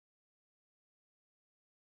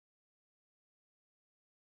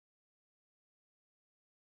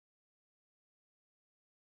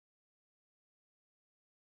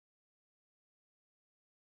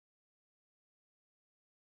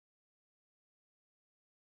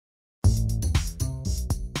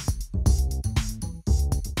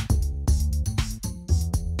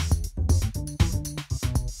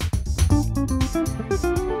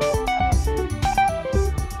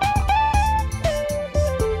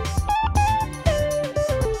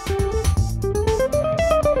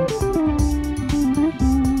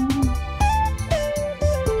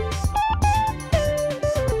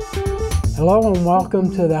Hello and welcome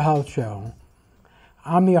to the Health Show.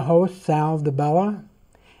 I'm your host, Sal DiBella,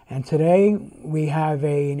 and today we have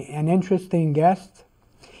an interesting guest.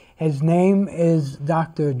 His name is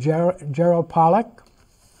Dr. Gerald Pollack,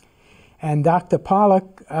 and Dr. Pollack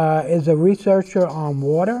is a researcher on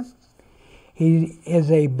water. He is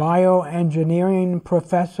a bioengineering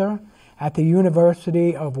professor at the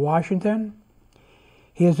University of Washington.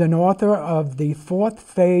 He is an author of The Fourth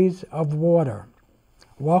Phase of Water.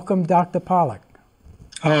 Welcome, Dr. Pollack.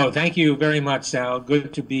 Oh, thank you very much, Sal.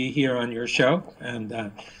 Good to be here on your show,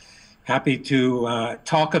 and happy to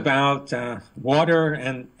talk about water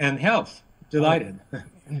and health. Delighted.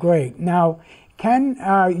 Great. Now, can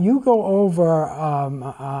you go over,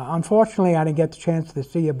 unfortunately I didn't get the chance to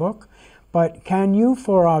see your book, but can you,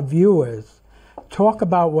 for our viewers, talk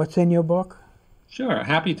about what's in your book? Sure,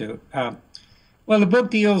 happy to. Well, the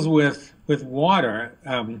book deals with water.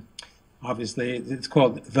 Obviously, it's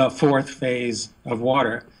called The Fourth Phase of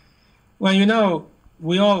Water. Well, you know,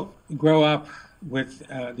 we all grow up with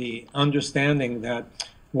the understanding that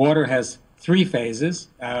water has three phases.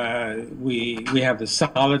 We have the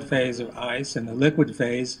solid phase of ice and the liquid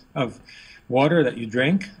phase of water that you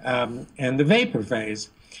drink, and the vapor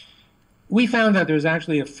phase. We found that there's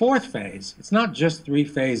actually a fourth phase. It's not just three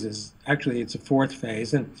phases. Actually, it's a fourth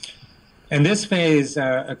phase. And this phase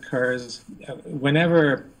occurs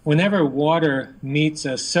whenever water meets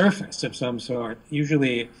a surface of some sort,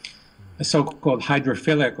 usually a so-called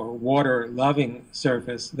hydrophilic or water-loving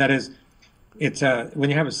surface. That is, it's when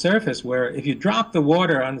you have a surface where if you drop the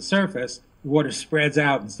water on the surface, the water spreads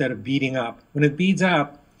out instead of beating up. When it beads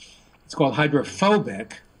up, it's called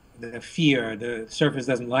hydrophobic, the fear, the surface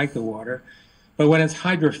doesn't like the water. But when it's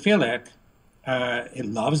hydrophilic, it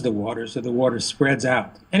loves the water, so the water spreads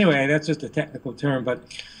out. Anyway, that's just a technical term, but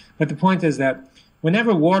the point is that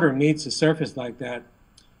whenever water meets a surface like that,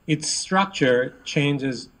 its structure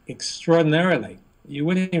changes extraordinarily. You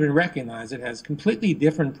wouldn't even recognize it. It has completely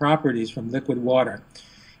different properties from liquid water.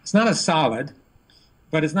 It's not a solid,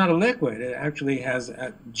 but it's not a liquid. It actually has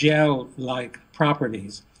gel-like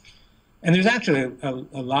properties. And there's actually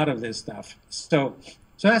a lot of this stuff. So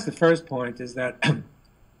that's the first point, is that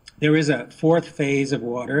there is a fourth phase of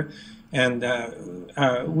water, and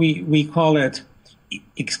we call it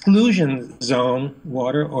exclusion zone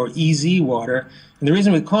water, or EZ water. And the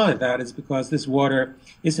reason we call it that is because this water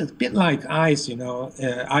is a bit like ice. You know,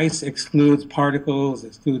 ice excludes particles,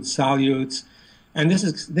 excludes solutes, and this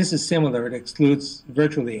is similar. It excludes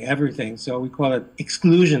virtually everything. So we call it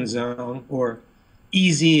exclusion zone, or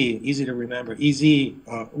EZ, easy to remember, EZ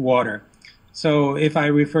water. So if I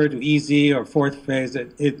refer to EZ or fourth phase,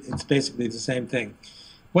 it's basically the same thing.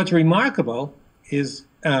 What's remarkable is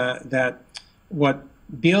that what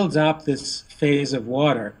builds up this phase of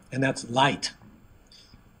water, and that's light.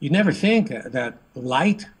 You never think that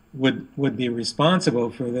light would be responsible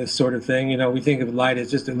for this sort of thing. You know, we think of light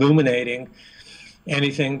as just illuminating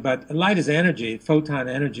anything, but light is energy, photon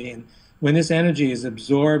energy, and when this energy is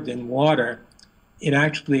absorbed in water, it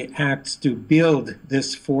actually acts to build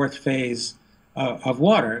this fourth phase of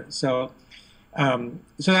water. So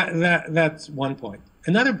that's one point.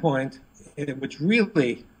 Another point, which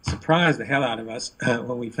really surprised the hell out of us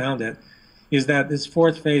when we found it, is that this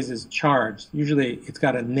fourth phase is charged. Usually it's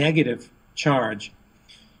got a negative charge.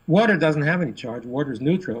 Water doesn't have any charge. Water is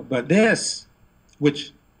neutral. But this,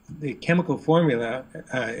 which the chemical formula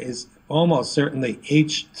is almost certainly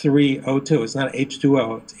H3O2. It's not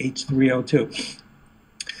H2O, it's H3O2.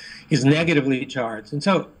 Is negatively charged. And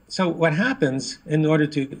so what happens in order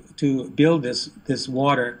to build this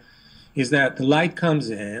water is that the light comes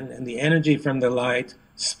in, and the energy from the light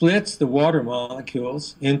splits the water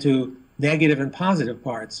molecules into negative and positive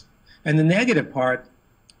parts. And the negative part,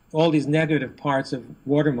 all these negative parts of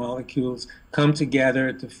water molecules come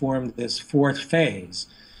together to form this fourth phase.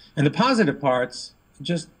 And the positive parts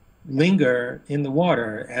just linger in the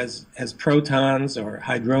water as protons or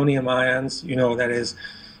hydronium ions. You know, that is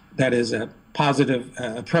a positive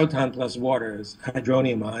proton plus water is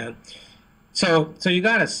hydronium ion. So you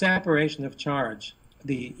got a separation of charge.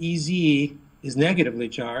 The EZ is negatively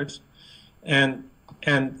charged, and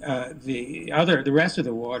the rest of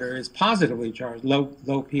the water is positively charged,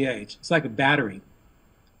 low pH. It's like a battery.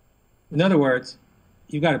 In other words,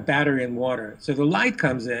 you've got a battery in water. So the light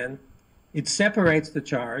comes in, it separates the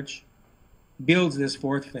charge, builds this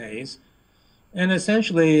fourth phase, and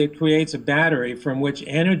essentially it creates a battery from which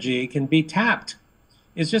energy can be tapped.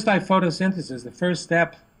 It's just like photosynthesis. The first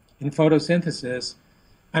step in photosynthesis,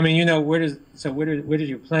 I mean, you know, where does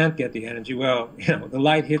your plant get the energy? Well, you know, the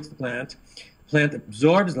light hits the plant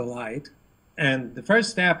absorbs the light, and the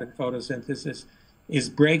first step in photosynthesis is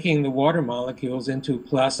breaking the water molecules into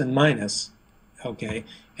plus and minus. Okay,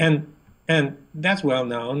 and that's well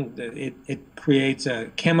known. It creates a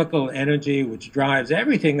chemical energy which drives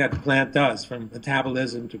everything that the plant does, from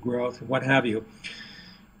metabolism to growth and what have you.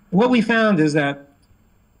 What we found is that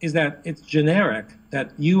it's generic,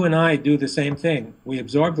 that you and I do the same thing. We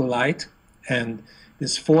absorb the light, and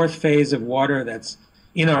this fourth phase of water that's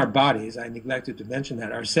in our bodies, I neglected to mention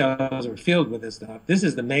that our cells are filled with this stuff. This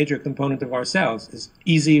is the major component of our cells, is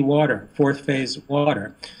EZ water, fourth phase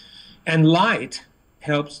water. And light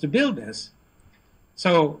helps to build this.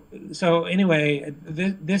 So anyway,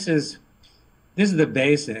 this is the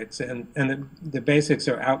basics, and the basics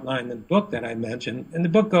are outlined in the book that I mentioned. And the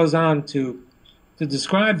book goes on to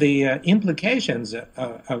describe the implications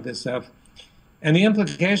of this stuff. And the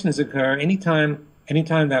implications occur anytime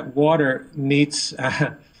that water meets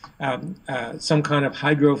some kind of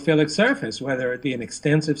hydrophilic surface, whether it be an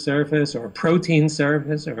extensive surface or a protein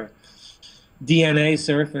surface or a DNA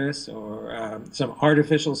surface or some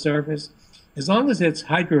artificial surface. As long as it's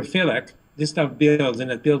hydrophilic, this stuff builds,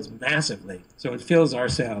 and it builds massively. So it fills our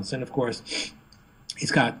cells. And of course,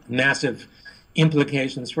 it's got massive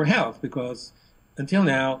implications for health, because until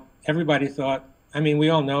now, everybody thought, I mean, we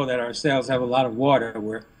all know that our cells have a lot of water.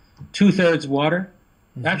 We're 2/3 water.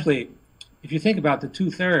 Mm-hmm. Actually, if you think about the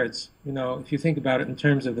 2/3, if you think about it in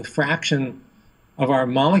terms of the fraction of our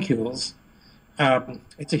molecules,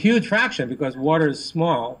 it's a huge fraction, because water is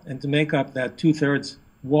small, and to make up that 2/3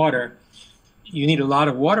 water, you need a lot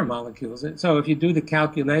of water molecules. And so if you do the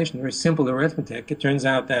calculation, very simple arithmetic, it turns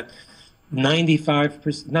out that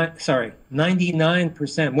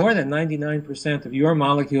 99%, more than 99% of your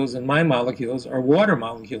molecules and my molecules are water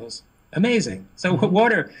molecules. Amazing. So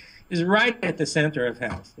water is right at the center of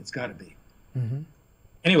health. It's got to be. Mm-hmm.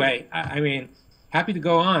 Anyway, I mean, happy to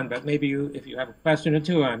go on, but maybe if you have a question or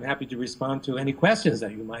two, I'm happy to respond to any questions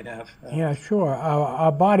that you might have. Yeah, sure.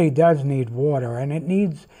 Our body does need water, and it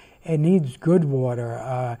needs good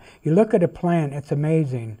water. You look at a plant, it's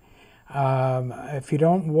amazing. If you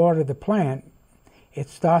don't water the plant, it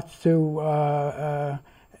starts to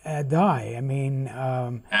die. I mean,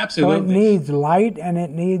 absolutely. So it needs light, and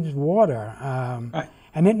it needs water. Right.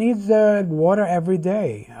 And it needs water every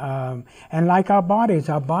day. And like our body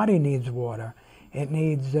needs water. It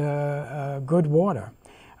needs good water.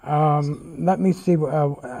 Let me see.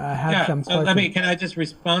 I have some questions. Can I just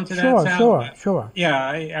respond to that, Sal? Sure. Yeah,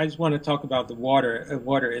 I just want to talk about the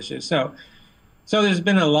water issue. So there's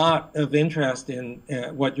been a lot of interest in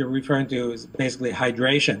what you're referring to is basically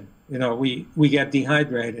hydration. We get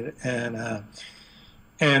dehydrated, and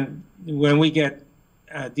when we get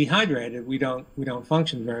dehydrated, we don't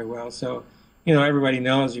function very well. So, everybody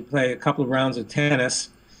knows you play a couple of rounds of tennis,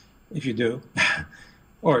 if you do,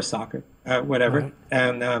 or soccer, whatever. Right.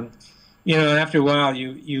 And after a while,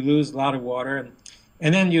 you lose a lot of water,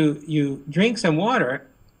 and then you drink some water,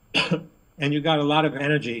 and you got a lot of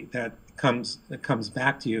energy that comes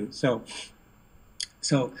back to you. So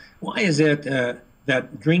why is it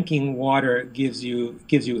that drinking water gives you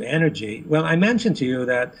energy? Well, I mentioned to you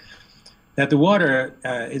that the water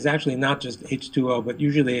is actually not just H2O, but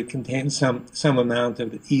usually it contains some amount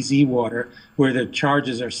of EZ water, where the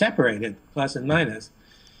charges are separated, plus and minus.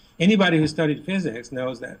 Anybody who studied physics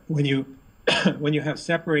knows that when you have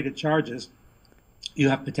separated charges, you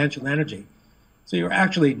have potential energy. So you're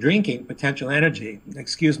actually drinking potential energy.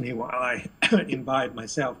 Excuse me while I imbibe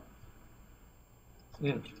myself.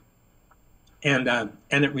 And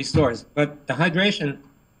it restores. But the hydration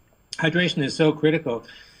is so critical.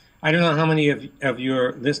 I don't know how many of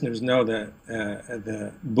your listeners know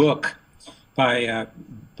the book by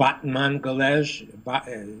Batman Galej,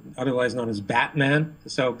 otherwise known as Batman.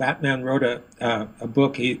 So Batman wrote a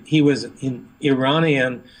book. He was an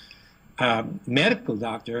Iranian medical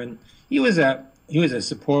doctor, and he was a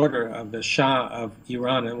supporter of the Shah of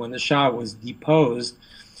Iran. And when the Shah was deposed,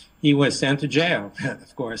 he was sent to jail,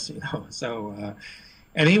 of course. So.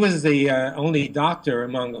 And he was the only doctor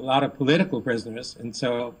among a lot of political prisoners. And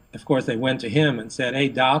so, of course, they went to him and said, "Hey,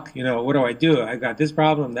 doc, what do I do? I got this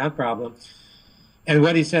problem, that problem." And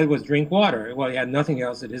what he said was drink water. Well, he had nothing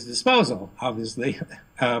else at his disposal, obviously.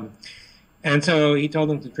 And so he told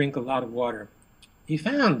them to drink a lot of water. He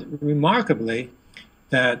found, remarkably,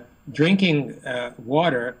 that drinking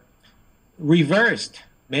water reversed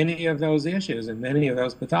many of those issues and many of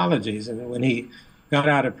those pathologies. And when he got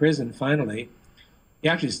out of prison, finally, he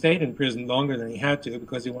actually stayed in prison longer than he had to,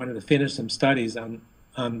 because he wanted to finish some studies on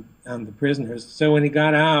the prisoners. So when he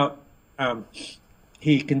got out,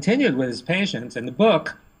 he continued with his patients. And the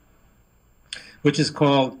book, which is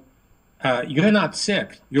called "You're Not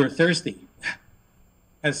Sick, You're Thirsty,"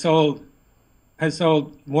 has sold has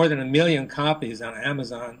sold more than 1 million copies on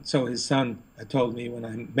Amazon. So his son told me when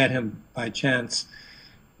I met him by chance.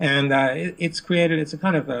 And it's a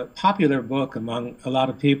kind of a popular book among a lot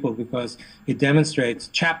of people because it demonstrates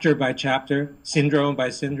chapter by chapter, syndrome by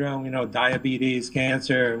syndrome, diabetes,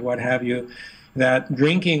 cancer, what have you, that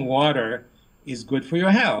drinking water is good for your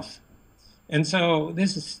health. And so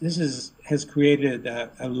has created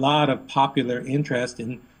a lot of popular interest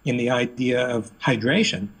in the idea of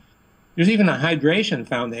hydration. There's even a hydration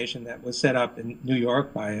foundation that was set up in New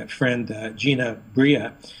York by a friend, Gina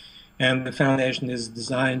Bria. And the foundation is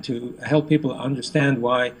designed to help people understand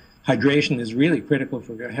why hydration is really critical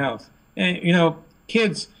for your health. And,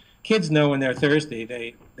 kids know when they're thirsty,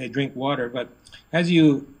 they drink water. But as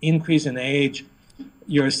you increase in age,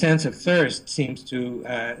 your sense of thirst seems to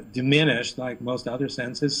diminish, like most other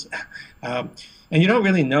senses. And you don't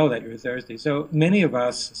really know that you're thirsty. So many of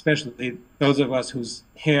us, especially those of us whose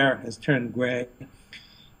hair has turned gray,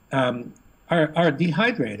 are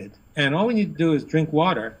dehydrated. And all we need to do is drink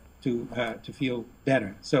water to feel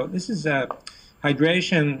better. So this is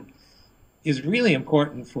hydration is really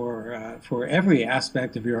important for every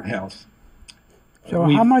aspect of your health. So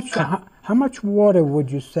how much water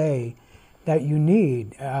would you say that you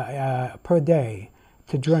need per day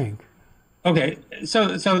to drink? Okay,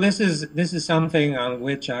 so this is something on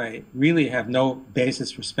which I really have no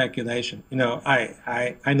basis for speculation.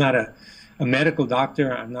 I'm not a medical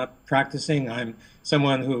doctor. I'm not practicing. I'm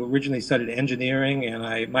someone who originally studied engineering, and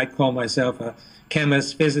I might call myself a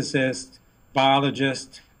chemist, physicist,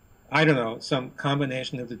 biologist. I don't know, some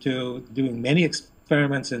combination of the two, doing many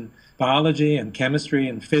experiments in biology and chemistry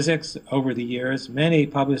and physics over the years, many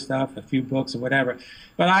published stuff, a few books and whatever.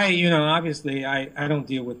 But obviously I don't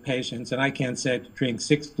deal with patients, and I can't say to drink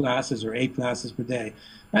 6 glasses or 8 glasses per day.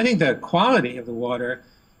 I think the quality of the water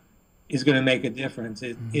is going to make a difference.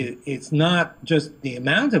 It's not just the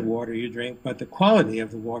amount of water you drink, but the quality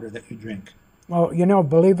of the water that you drink. Well,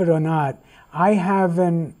 believe it or not, I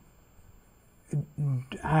haven't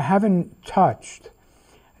touched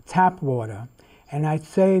tap water, and I'd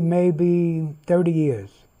say maybe 30 years.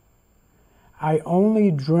 I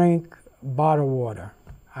only drink bottled water.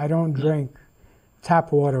 I don't drink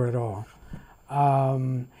tap water at all.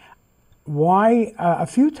 Why? A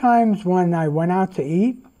few times when I went out to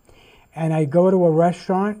eat, and I go to a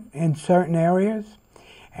restaurant in certain areas,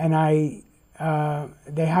 and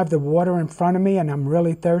they have the water in front of me, and I'm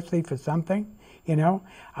really thirsty for something,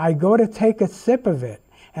 I go to take a sip of it,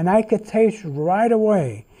 and I could taste right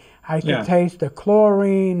away. I could taste the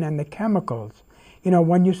chlorine and the chemicals.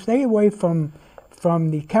 When you stay away from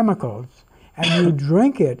the chemicals and you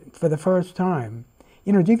drink it for the first time,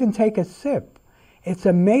 you can take a sip. It's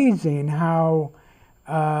amazing how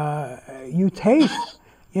you taste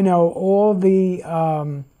all the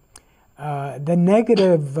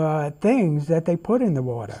negative things that they put in the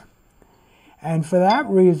water. And for that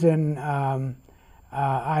reason,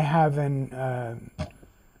 I haven't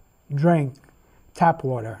drank tap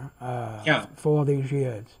water for all these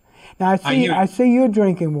years. Now I see you're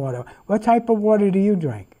drinking water. What type of water do you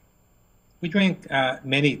drink? We drink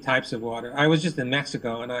many types of water. I was just in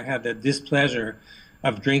Mexico, and I had the displeasure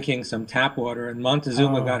of drinking some tap water, and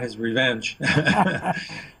Montezuma got his revenge.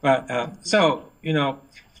 But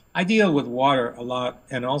I deal with water a lot,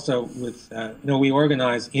 and also with we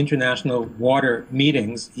organize international water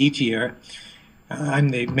meetings each year. I'm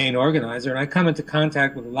the main organizer, and I come into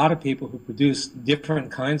contact with a lot of people who produce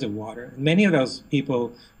different kinds of water. Many of those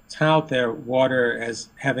people tout their water as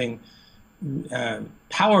having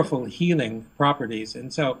powerful healing properties,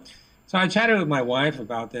 and so I chatted with my wife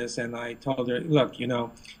about this, and I told her, look,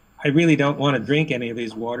 I really don't want to drink any of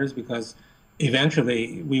these waters, because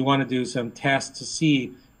eventually we want to do some tests to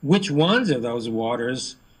see which ones of those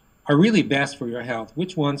waters are really best for your health,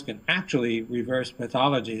 which ones can actually reverse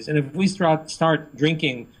pathologies. And if we start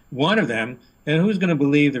drinking one of them, then who's going to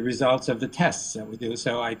believe the results of the tests that we do?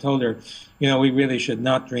 So I told her, we really should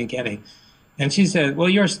not drink any. And she said, well,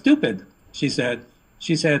 you're stupid, she said.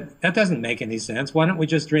 She said, that doesn't make any sense. Why don't we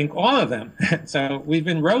just drink all of them? So we've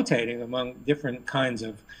been rotating among different kinds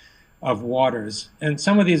of waters. And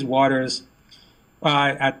some of these waters,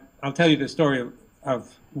 I'll tell you the story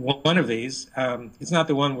of one of these. It's not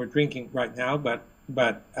the one we're drinking right now, but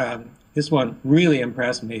this one really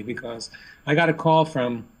impressed me, because I got a call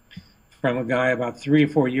from a guy about 3 or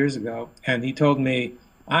 4 years ago, and he told me,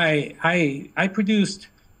 I produced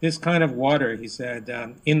this kind of water, he said,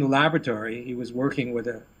 in the laboratory. He was working with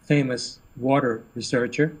a famous water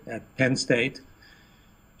researcher at Penn State.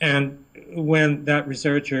 And when that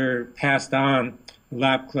researcher passed on, the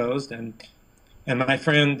lab closed, and my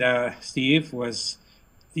friend Steve was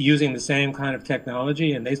using the same kind of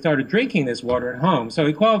technology, and they started drinking this water at home. So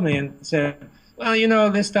he called me and said, well, you know,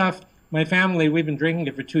 this stuff, my family, we've been drinking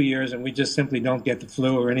it for 2 years, and we just simply don't get the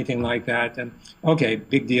flu or anything like that. And okay,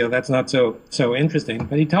 big deal. That's not so interesting.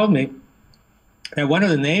 But he told me that one of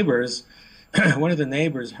the neighbors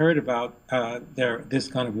heard about this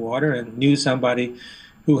kind of water and knew somebody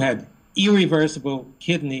who had irreversible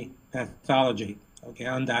kidney pathology, okay,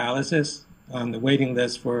 on dialysis, on the waiting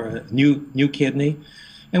list for a new kidney,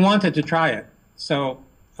 and wanted to try it. So,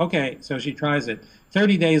 okay, so she tries it.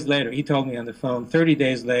 30 days later, he told me on the phone, 30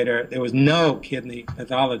 days later, there was no kidney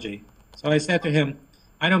pathology. So I said to him,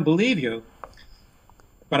 I don't believe you,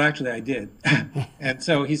 but actually I did. And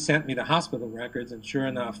so he sent me the hospital records, and sure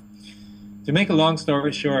enough, to make a long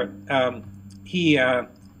story short, he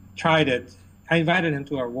tried it. I invited him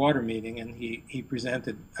to our water meeting, and he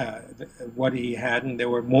presented what he had, and there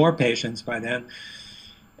were more patients by then.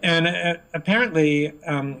 And apparently,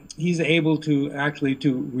 he's able to actually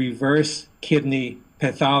reverse kidney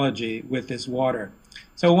pathology with this water.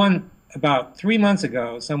 So about 3 months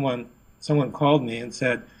ago, someone called me and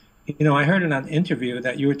said, you know, I heard in an interview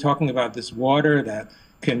that you were talking about this water that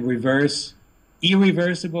can reverse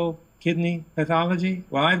irreversible kidney pathology.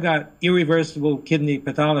 Well, I've got irreversible kidney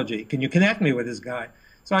pathology. Can you connect me with this guy?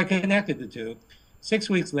 So I connected the two. 6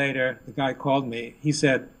 weeks later, the guy called me. He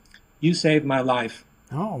said, you saved my life.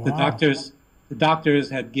 Oh, wow. The doctors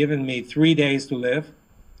had given me 3 days to live.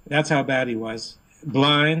 That's how bad he was.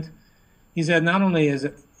 Blind. He said not only is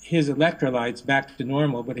his electrolytes back to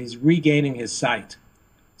normal, but he's regaining his sight.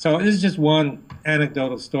 So this is just one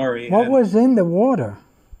anecdotal story. What was in the water?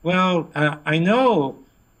 Well, I know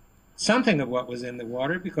something of what was in the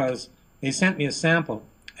water because they sent me a sample,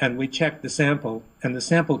 and we checked the sample, and the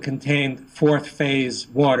sample contained fourth phase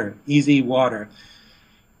water, EZ water.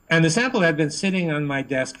 And the sample had been sitting on my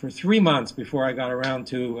desk for 3 months before I got around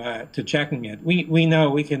to checking it. We know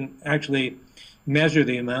we can actually measure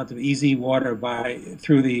the amount of EZ water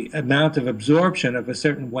through the amount of absorption of a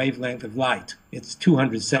certain wavelength of light. It's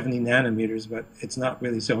 270 nanometers, but it's not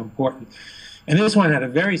really so important. And this one had a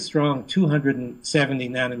very strong 270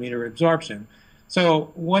 nanometer absorption.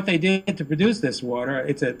 So what they did to produce this water,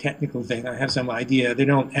 it's a technical thing. I have some idea. They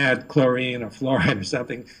don't add chlorine or fluoride or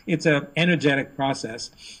something. It's an energetic process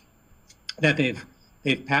that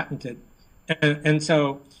they've patented. And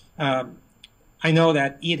so I know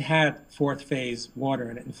that it had fourth phase water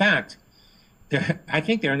in it. In fact, I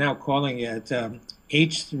think they're now calling it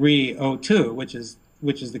H3O2, which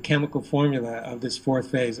is the chemical formula of this fourth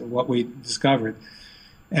phase of what we discovered.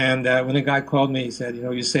 And when the guy called me, he said, you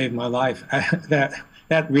know, you saved my life.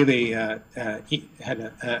 That really had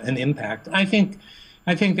an impact. I think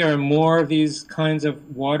there are more of these kinds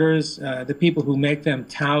of waters. The people who make them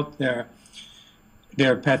tout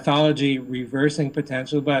their pathology reversing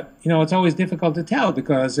potential, but you know, it's always difficult to tell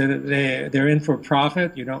because they're in for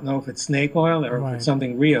profit. You don't know if it's snake oil or if it's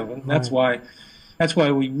something real, and that's why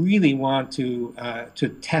we really want to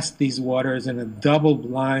test these waters in a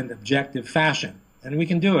double-blind, objective fashion. And we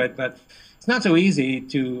can do it, but it's not so easy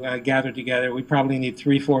to gather together. We probably need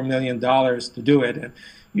 $3-4 million to do it. And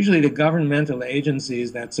usually the governmental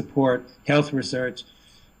agencies that support health research,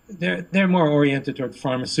 they're more oriented toward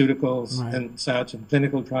pharmaceuticals and such, and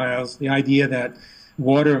clinical trials. The idea that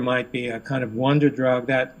water might be a kind of wonder drug,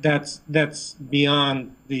 that's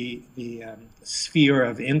beyond the sphere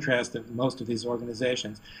of interest of most of these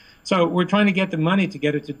organizations. So we're trying to get the money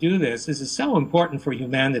together to do this. This is so important for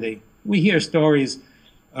humanity. We hear stories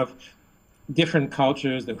of different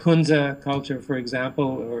cultures, the Hunza culture, for example,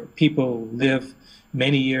 or people live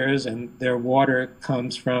many years and their water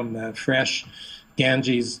comes from fresh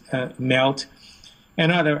Ganges melt,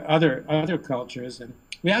 and other cultures. And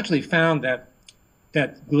we actually found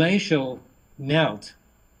that glacial melt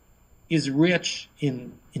is rich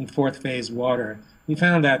in fourth phase water. We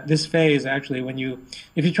found that this phase actually,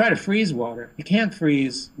 if you try to freeze water, you can't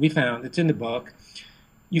freeze. We found, it's in the book,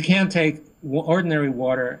 you can't take ordinary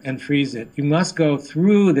water and freeze it. You must go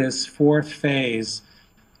through this fourth phase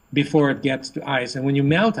before it gets to ice. And when you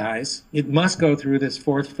melt ice, it must go through this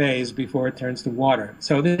fourth phase before it turns to water.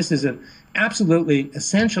 So this is an absolutely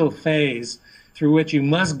essential phase through which you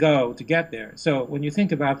must go to get there. So when you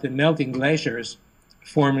think about the melting glaciers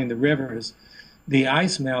forming the rivers, the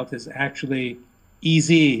ice melt is actually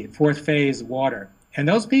EZ, fourth phase water. And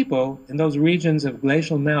those people in those regions of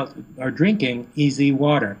glacial melt are drinking EZ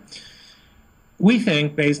water. We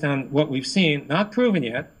think, based on what we've seen, not proven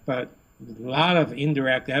yet, but a lot of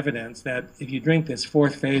indirect evidence, that if you drink this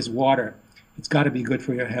fourth phase water, it's got to be good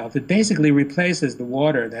for your health. It basically replaces the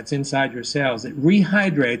water that's inside your cells. It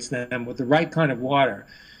rehydrates them with the right kind of water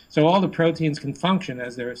So all the proteins can function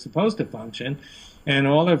as they're supposed to function, and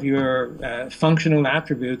all of your functional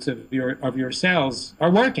attributes of your cells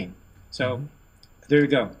are working. So there you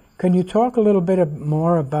go. Can you talk a little bit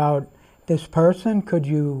more about this person? Could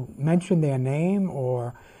you mention their name,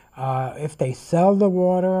 or if they sell the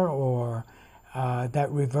water, or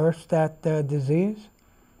that reverse that disease?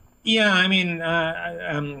 Yeah, I mean,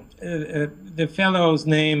 the fellow's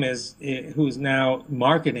name is who's now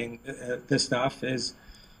marketing this stuff is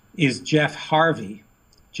Jeff Harvey,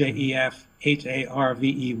 Jefharvey.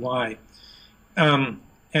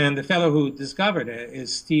 And the fellow who discovered it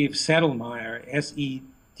is Steve Sedlmayr,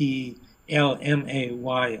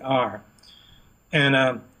 Sedlmayr.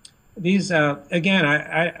 And these, again,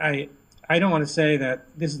 I don't want to say that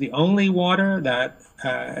this is the only water that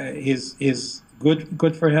is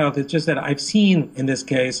good for health. It's just that I've seen, in this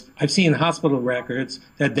case, I've seen hospital records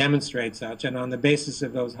that demonstrate such, and on the basis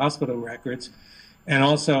of those hospital records, and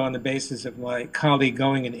also on the basis of my colleague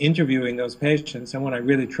going and interviewing those patients, someone I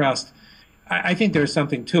really trust, I think there's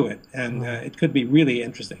something to it, and it could be really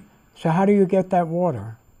interesting. So how do you get that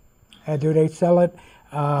water? Do they sell it?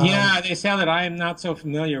 Yeah, they sell it. I am not so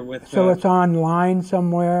familiar with. So it's online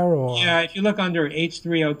somewhere, or? Yeah, if you look under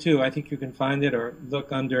H3O2, I think you can find it, or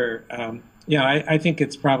look under. Yeah, I think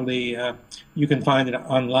it's probably you can find it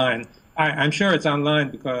online. I'm sure it's online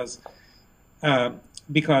because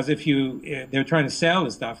if they're trying to sell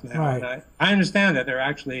the stuff now. Right. And I understand that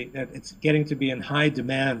that it's getting to be in high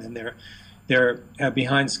demand, and they're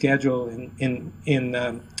behind schedule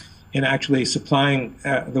in actually supplying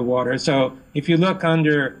the water. So if you look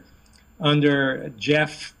under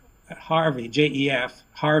Jeff Harvey, Jef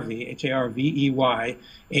Harvey, Harvey,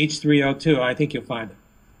 H3O2, I think you'll find it.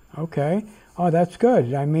 Okay. Oh, that's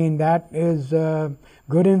good. I mean, that is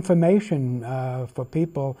good information for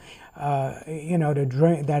people, to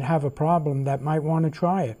drink that have a problem that might want to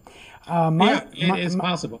try it. Yeah, it is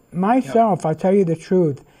possible. Myself, I'll tell you the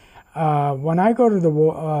truth. When I go to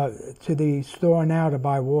the store now to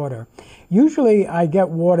buy water, usually I get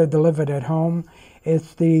water delivered at home.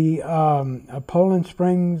 It's the Poland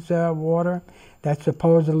Springs water that's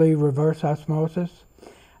supposedly reverse osmosis.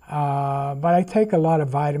 But I take a lot of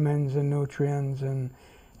vitamins and nutrients and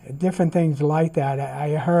different things like that.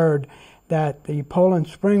 I heard that the Poland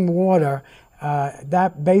Spring water,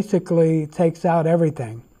 that basically takes out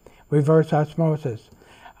everything, reverse osmosis.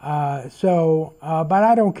 But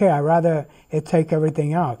I don't care. I'd rather it take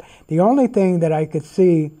everything out. The only thing that I could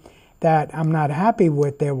see that I'm not happy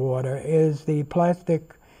with their water is the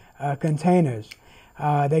plastic containers.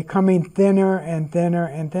 They come in thinner and thinner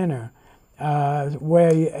and thinner,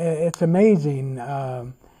 where it's amazing.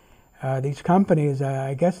 These companies,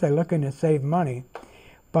 I guess they're looking to save money,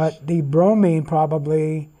 but the bromine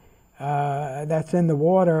probably that's in the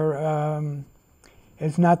water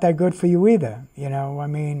it's not that good for you either, I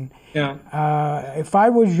mean, yeah. If I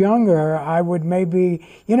was younger, I would maybe,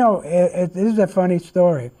 this is a funny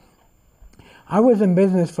story. I was in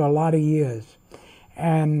business for a lot of years,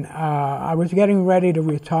 and I was getting ready to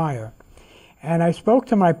retire. And I spoke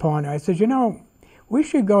to my partner. I said, we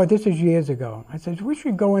should go, this is years ago. I said, we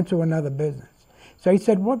should go into another business. So he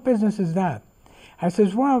said, what business is that? I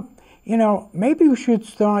said, well, maybe we should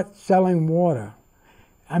start selling water.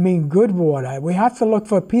 I mean, good water. We have to look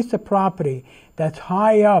for a piece of property that's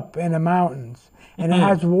high up in the mountains, and it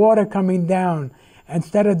has water coming down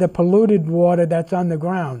instead of the polluted water that's on the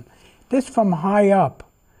ground. This from high up,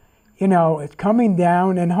 it's coming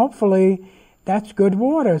down, and hopefully that's good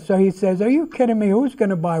water. So he says, are you kidding me? Who's going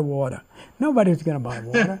to buy water? Nobody's going to buy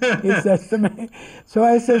water, he says to me. So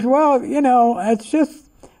I says, well, it's just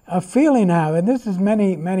a feeling I have, and this is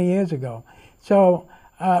many, many years ago. So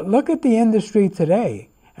look at the industry today.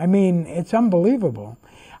 I mean, it's unbelievable.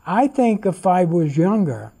 I think if I was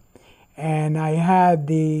younger and I had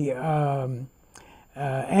the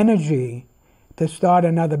energy to start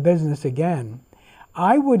another business again,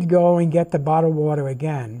 I would go and get the bottled water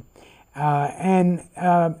again.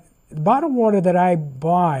 The bottled water that I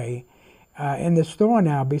buy in the store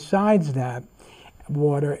now, besides that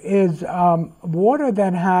water, is water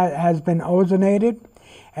that has been ozonated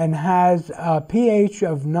and has a pH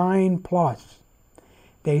of 9+.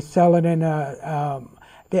 They sell it in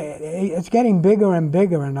it's getting bigger and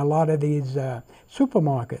bigger in a lot of these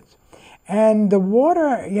supermarkets. And the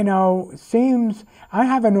water, seems, I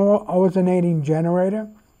have an ozonating generator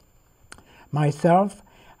myself,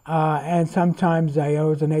 and sometimes I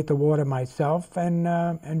ozonate the water myself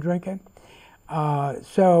and drink it.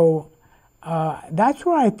 So that's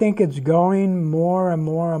where I think it's going more and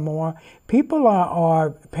more and more. People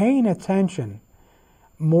are paying attention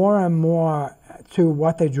more and more to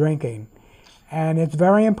what they're drinking. And it's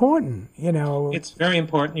very important, you know. It's very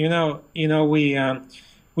important.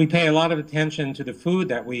 We pay a lot of attention to the food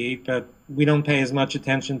that we eat, but we don't pay as much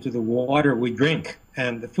attention to the water we drink.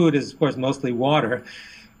 And the food is, of course, mostly water,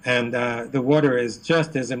 and the water is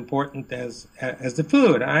just as important as the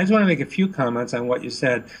food. I just want to make a few comments on what you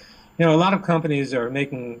said. A lot of companies are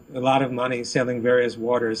making a lot of money selling various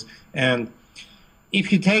waters, and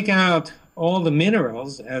if you take out all the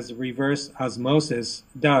minerals, as reverse osmosis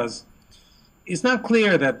does, it's not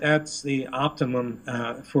clear that that's the optimum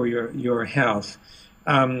for your health.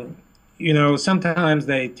 Sometimes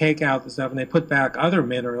they take out the stuff and they put back other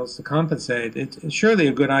minerals to compensate. It's surely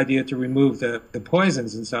a good idea to remove the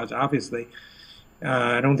poisons and such, obviously.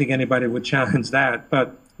 I don't think anybody would challenge that.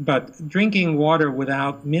 But drinking water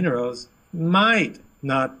without minerals might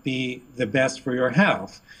not be the best for your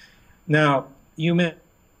health. Now, you mentioned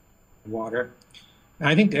water.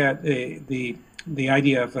 I think that the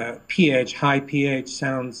idea of pH, high pH,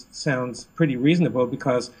 sounds pretty reasonable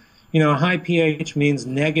because, high pH means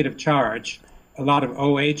negative charge, a lot of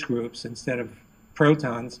OH groups instead of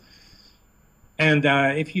protons. And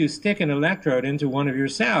if you stick an electrode into one of your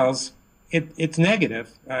cells, it's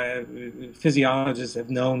negative. Physiologists have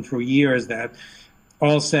known for years that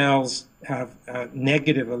all cells have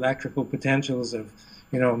negative electrical potentials of,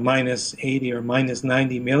 minus 80 or minus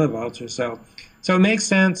 90 millivolts or so. So it makes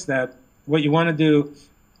sense that what you want to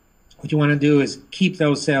do is keep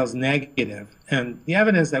those cells negative. And the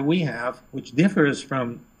evidence that we have, which differs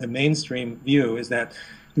from the mainstream view, is that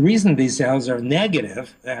the reason these cells are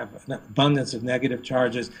negative, they have an abundance of negative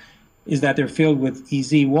charges, is that they're filled with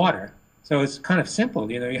EZ water. So it's kind of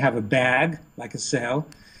simple. You have a bag, like a cell,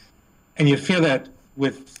 and you fill it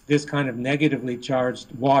with this kind of negatively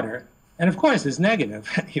charged water. And of course, it's negative.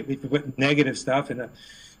 If you put negative stuff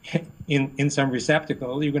in some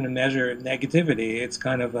receptacle, you're going to measure negativity. It's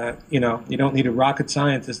kind of you don't need a rocket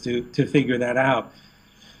scientist to figure that out.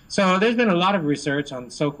 So there's been a lot of research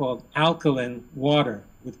on so-called alkaline water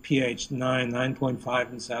with pH 9, 9.5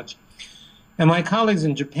 and such. And my colleagues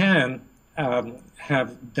in Japan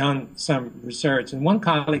have done some research. And one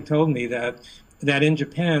colleague told me that in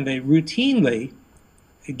Japan, they routinely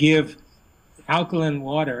give alkaline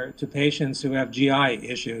water to patients who have GI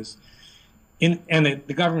issues. And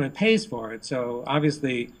the government pays for it. So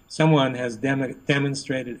obviously, someone has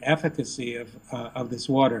demonstrated efficacy of this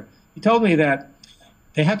water. He told me that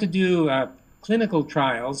they had to do clinical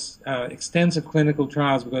trials, extensive clinical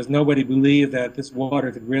trials, because nobody believed that this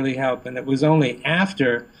water could really help. And it was only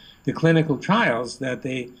after the clinical trials that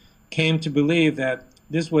they came to believe that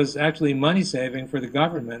this was actually money-saving for the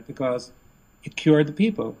government because it cured the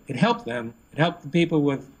people. It helped them. It helped the people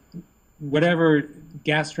with whatever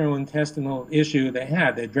gastrointestinal issue they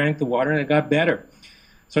had. They drank the water and it got better.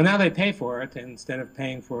 So now they pay for it instead of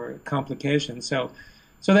paying for complications. So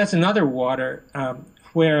that's another water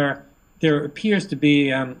where there appears to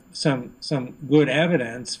be some good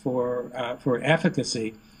evidence for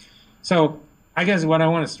efficacy. So I guess what I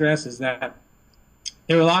want to stress is that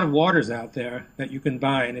there are a lot of waters out there that you can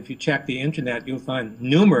buy, and if you check the internet, you'll find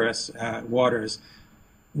numerous waters.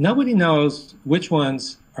 Nobody knows which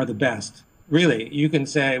ones are the best. Really, you can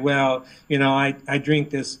say, well, I drink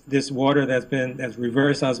this water that's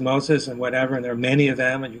reverse osmosis and whatever, and there are many of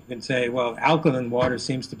them, and you can say, well, alkaline water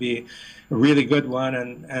seems to be a really good one,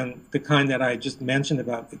 and the kind that I just mentioned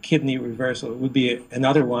about the kidney reversal would be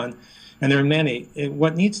another one, and there are many.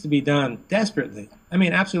 What needs to be done desperately,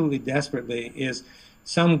 absolutely desperately, is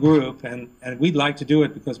some group, and we'd like to do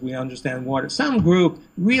it because we understand water, some group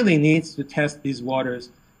really needs to test these waters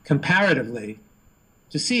comparatively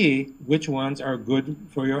to see which ones are good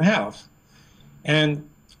for your health. And,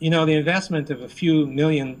 the investment of a few $1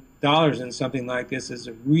 million in something like this is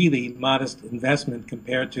a really modest investment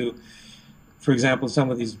compared to, for example, some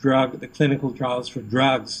of these the clinical trials for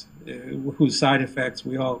drugs, whose side effects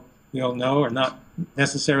we all know are not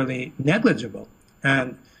necessarily negligible.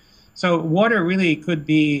 And so water really could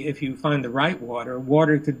be, if you find the right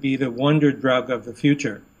water could be the wonder drug of the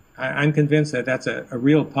future. I'm convinced that that's a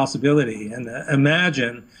real possibility. And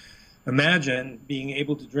imagine being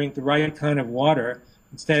able to drink the right kind of water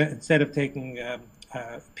instead of taking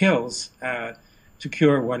pills to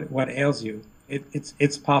cure what ails you.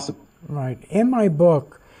 It's possible. Right. In my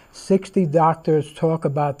book, 60 Doctors Talk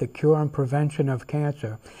About the Cure and Prevention of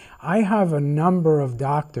Cancer, I have a number of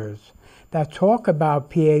doctors that talk about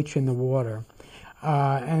pH in the water.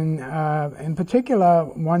 And in particular,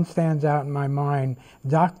 one stands out in my mind,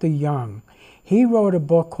 Dr. Young. He wrote a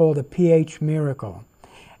book called The pH Miracle.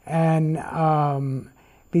 And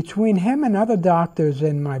between him and other doctors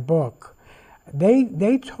in my book,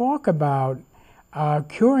 they talk about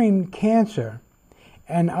curing cancer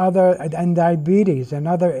and diabetes and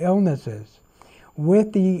other illnesses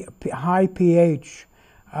with the high pH,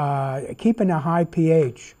 keeping a high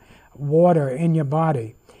pH water in your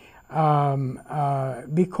body,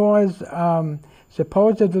 because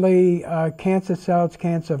supposedly cancer cells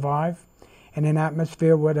can't survive in an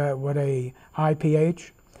atmosphere with a high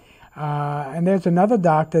pH. And there's another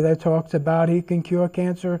doctor that talks about he can cure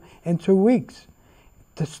cancer in 2 weeks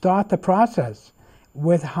to start the process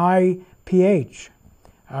with high pH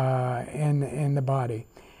in the body.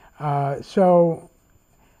 So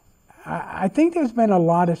I think there's been a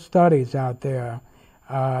lot of studies out there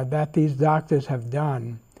that these doctors have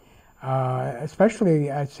done,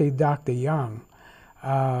 especially I see Dr. Young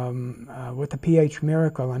with the pH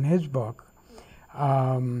Miracle in his book,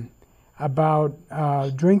 about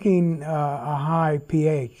drinking a high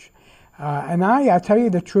pH. And I tell you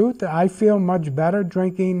the truth, I feel much better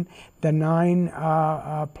drinking the 9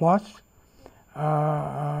 plus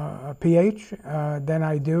pH than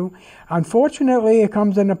I do. Unfortunately, it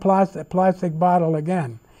comes in a plastic bottle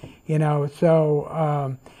again, you know,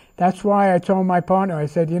 so that's why I told my partner, I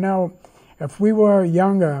said, you know, if we were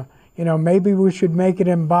younger, you know, maybe we should make it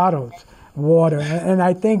in bottles, water. And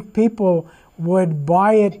I think people would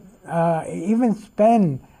buy it, even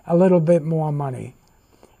spend a little bit more money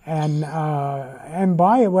and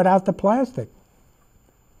buy it without the plastic.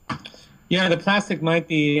 Yeah, the plastic might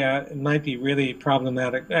be really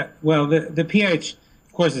problematic. Well, the pH,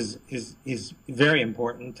 of course, is very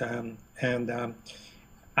important, and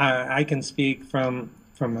I can speak from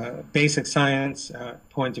a basic science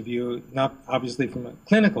point of view, not obviously from a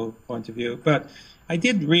clinical point of view. But I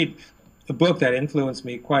did read a book that influenced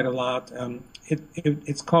me quite a lot.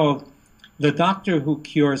 It's called "The Doctor Who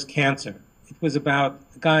Cures Cancer." It was about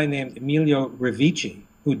a guy named Emilio Revici,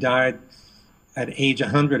 who died at age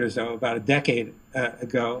 100 or so, about a decade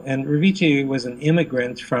ago. And Revici was an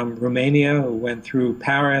immigrant from Romania who went through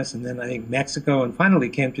Paris and then I think Mexico and finally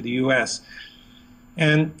came to the US.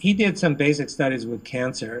 And he did some basic studies with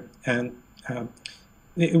cancer, and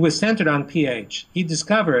it was centered on pH. He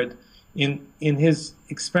discovered in his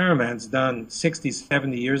experiments done 60,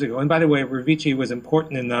 70 years ago, and by the way, Revici was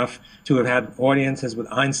important enough to have had audiences with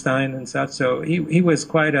Einstein and such, so he was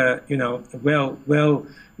quite a, you know, well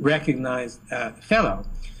recognized fellow.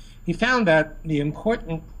 He found that the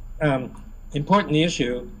important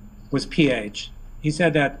issue was pH. He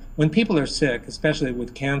said that when people are sick, especially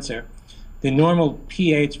with cancer, the normal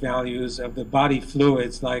pH values of the body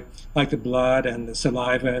fluids, like the blood and the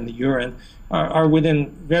saliva and the urine, are within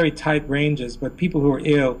very tight ranges. But people who are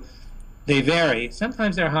ill, they vary.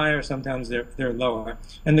 Sometimes they're higher, sometimes they're lower.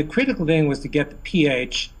 And the critical thing was to get the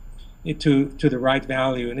pH to the right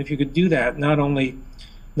value. And if you could do that, not only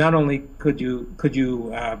could you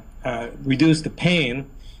reduce the pain,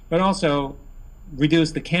 but also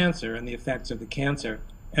reduce the cancer and the effects of the cancer.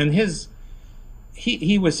 And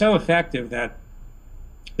he was so effective that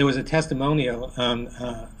there was a testimonial on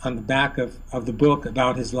the back of the book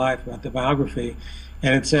about his life, about the biography,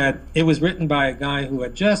 and it said it was written by a guy who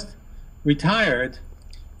had just retired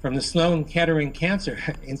from the Sloan Kettering Cancer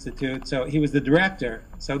Institute, so he was the director.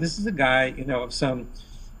 So this is a guy, you know, of some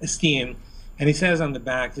esteem. And he says on the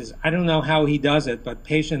back, I don't know how he does it, but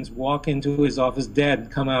patients walk into his office dead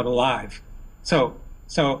and come out alive. So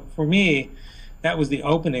for me, that was the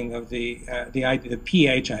opening of the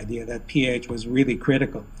pH idea, that pH was really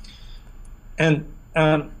critical. And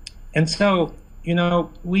so, you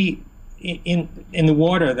know, we, in the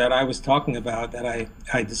water that I was talking about, that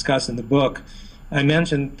I discussed in the book, I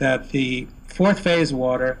mentioned that the fourth phase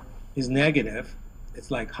water is negative.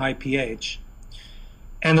 It's like high pH.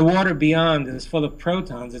 And the water beyond is full of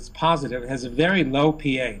protons. It's positive. It has a very low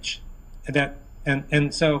pH.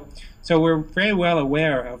 So we're very well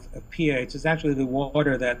aware of pH. It's actually the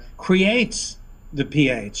water that creates the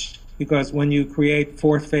pH, because when you create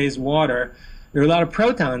fourth phase water, there are a lot of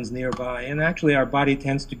protons nearby, and actually our body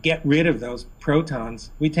tends to get rid of those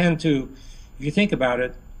protons. We tend to, if you think about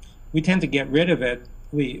it, we tend to get rid of it.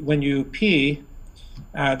 When you pee,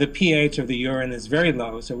 the pH of the urine is very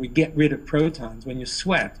low, so we get rid of protons. When you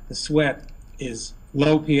sweat, the sweat is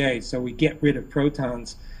low pH, so we get rid of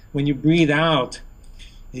protons. When you breathe out,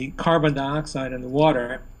 the carbon dioxide and the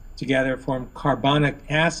water together form carbonic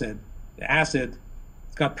acid. The acid,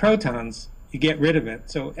 it's got protons, you get rid of it.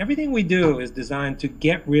 So everything we do is designed to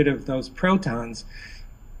get rid of those protons,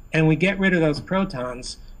 and we get rid of those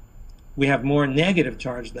protons, we have more negative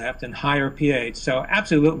charge left and higher pH. So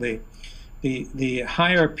absolutely, the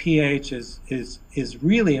higher pH is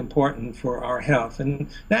really important for our health. And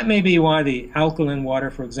that may be why the alkaline water,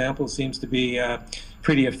 for example, seems to be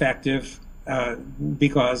pretty effective.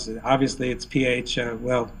 because obviously it's pH,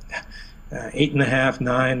 8.5,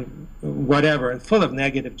 9, whatever, full of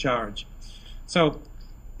negative charge. So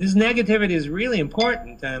this negativity is really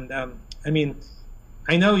important. And I mean,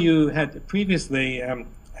 I know you had previously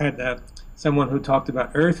had someone who talked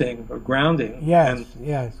about earthing or grounding. Yes, and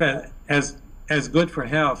yes. As good for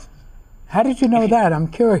health. How did you know that? I'm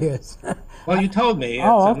curious. Well, you told me.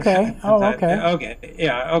 Oh, okay. Oh, okay. Okay.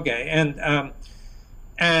 Yeah. Okay.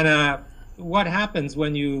 And what happens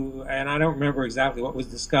when you, and I don't remember exactly what was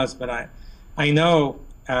discussed, but I know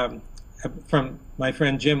from my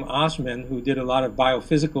friend Jim Oshman, who did a lot of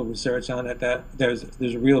biophysical research on it, that there's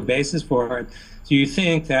a real basis for it. So you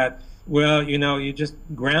think that, well, you just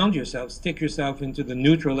ground yourself, stick yourself into the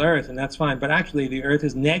neutral earth, and that's fine. But actually, the earth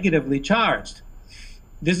is negatively charged.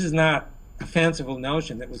 This is not a fanciful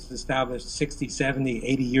notion that was established 60, 70,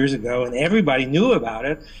 80 years ago, and everybody knew about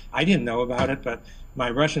it. I didn't know about it, but my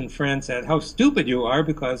Russian friend said, how stupid you are,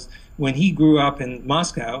 because when he grew up in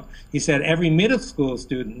Moscow, he said every middle school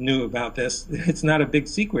student knew about this. It's not a big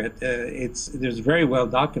secret. There's very well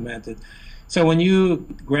documented. So when you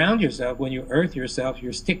ground yourself, when you earth yourself,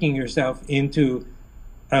 you're sticking yourself into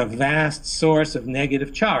a vast source of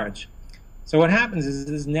negative charge. So what happens is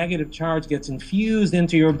this negative charge gets infused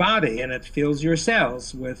into your body, and it fills your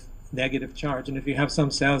cells with negative charge. And if you have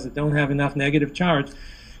some cells that don't have enough negative charge,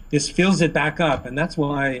 this fills it back up. And that's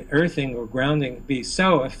why earthing or grounding be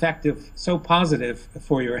so effective, so positive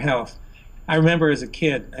for your health. I remember as a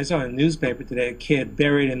kid, I saw in a newspaper today a kid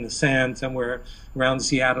buried in the sand somewhere around the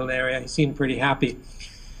Seattle area. He seemed pretty happy.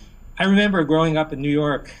 I remember growing up in New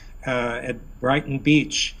York at Brighton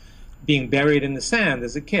Beach, being buried in the sand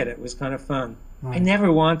as a kid. It was kind of fun. Right. I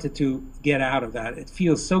never wanted to get out of that. It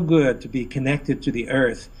feels so good to be connected to the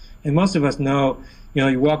earth. And most of us know,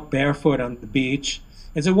 you walk barefoot on the beach.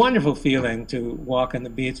 It's a wonderful feeling to walk on the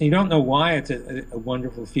beach. And you don't know why it's a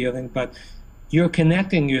wonderful feeling, but you're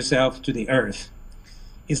connecting yourself to the earth.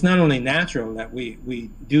 It's not only natural that we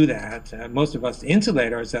do that. Most of us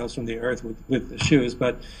insulate ourselves from the earth with the shoes,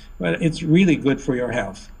 but it's really good for your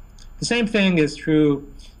health. The same thing is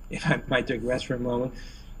true, if I might digress for a moment.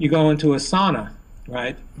 You go into a sauna,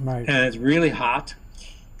 right? Right. And it's really hot.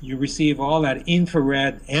 You receive all that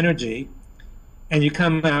infrared energy, and you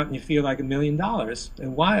come out and you feel like $1 million.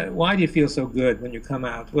 And why do you feel so good when you come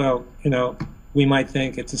out? Well, we might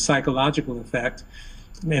think it's a psychological effect,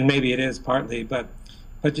 and maybe it is partly, but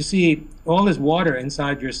you see, all this water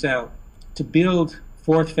inside your cell, to build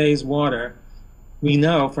fourth phase water, we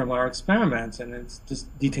know from our experiments, and it's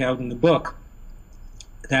just detailed in the book,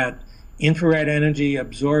 that infrared energy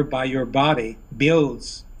absorbed by your body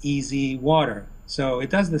builds EZ water. So it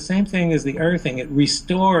does the same thing as the earthing. It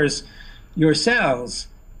restores your cells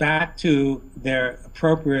back to their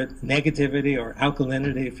appropriate negativity or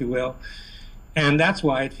alkalinity, if you will. And that's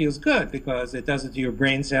why it feels good, because it does it to your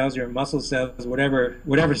brain cells, your muscle cells,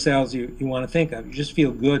 whatever cells you want to think of. You just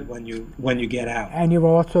feel good when you get out. And you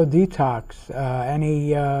also detox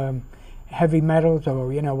any heavy metals or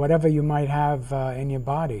whatever you might have in your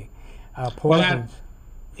body, poisons.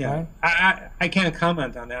 Well, right? I can't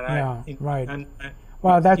comment on that. Yeah, right.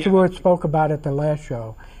 Well, that's what we spoke about at the last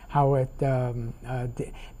show, how it the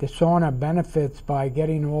sauna benefits by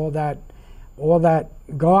getting all that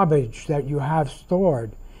garbage that you have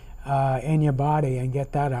stored in your body and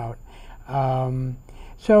get that out.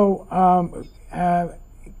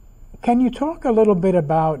 Can you talk a little bit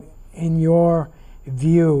about, in your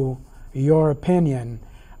view, your opinion,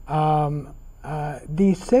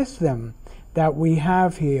 the system that we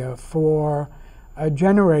have here for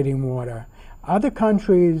generating water? Other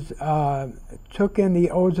countries took in the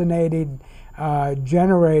ozonated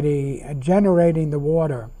generating the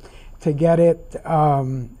water to get it,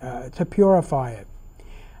 to purify it.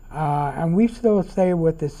 And we still stay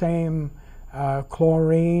with the same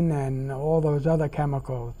chlorine and all those other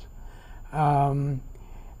chemicals. Do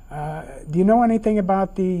you know anything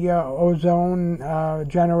about the ozone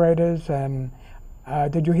generators? And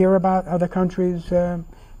did you hear about other countries that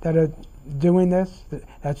are doing this,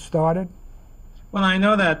 that started? Well, I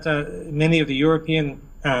know that many of the European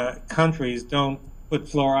countries don't put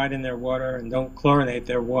fluoride in their water and don't chlorinate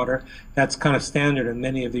their water. That's kind of standard in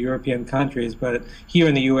many of the European countries, but here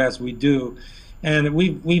in the U.S. we do. And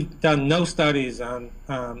we've done no studies on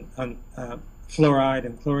fluoride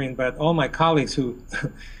and chlorine, but all my colleagues who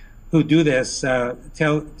do this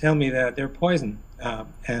tell me that they're poison.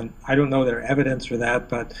 And I don't know their evidence for that,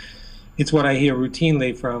 but it's what I hear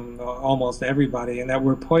routinely from almost everybody, and that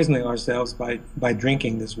we're poisoning ourselves by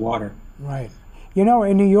drinking this water. Right. In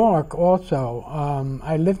New York also,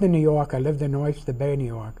 I lived in New York. I lived in Oyster Bay, New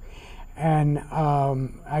York. And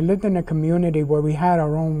I lived in a community where we had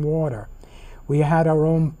our own water. We had our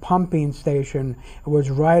own pumping station. It was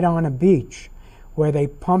right on a beach where they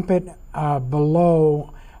pump it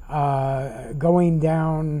below, going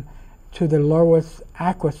down to the lowest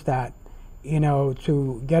aquastat, you know,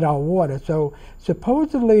 to get our water. So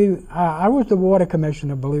supposedly, I was the water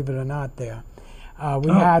commissioner, believe it or not, there.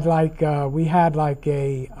 We had like a,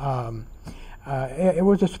 it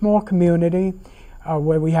was a small community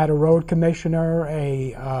where we had a road commissioner,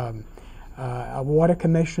 a water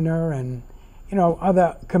commissioner, and you know,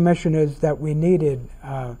 other commissioners that we needed.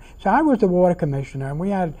 So I was the water commissioner, and we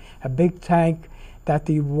had a big tank that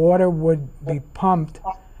the water would be pumped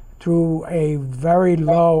through a very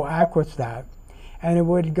low aquastat, and it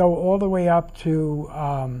would go all the way up to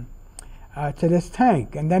this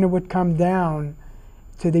tank, and then it would come down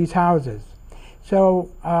to these houses. So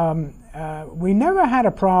we never had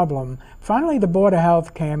a problem. Finally, the Board of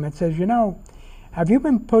Health came and says, you know, have you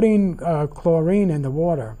been putting chlorine in the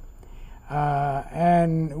water?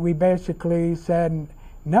 And we basically said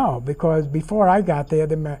no, because before I got there,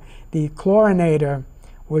 the chlorinator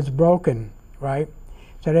was broken, right?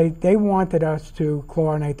 So they wanted us to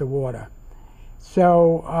chlorinate the water.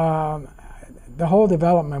 So the whole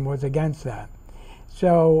development was against that.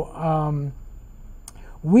 So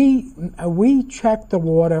we checked the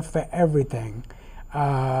water for everything.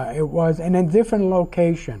 It was in a different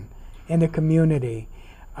location in the community.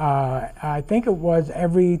 I think it was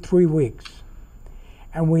every 3 weeks.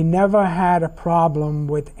 And we never had a problem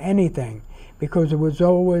with anything because it was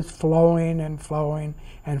always flowing and flowing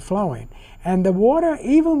and flowing. And the water,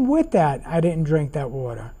 even with that, I didn't drink that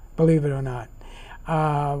water, believe it or not.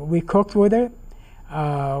 We cooked with it.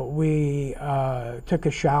 We took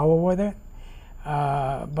a shower with it.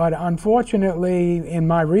 But unfortunately, in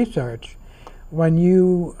my research, when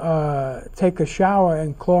you take a shower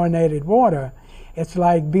in chlorinated water, it's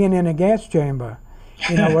like being in a gas chamber,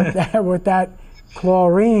 you know, with that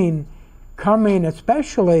chlorine coming,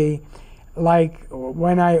 especially like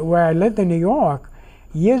where I lived in New York,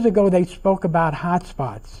 years ago they spoke about hot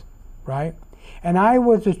spots, right? And I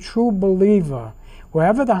was a true believer.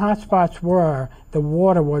 Wherever the hot spots were, the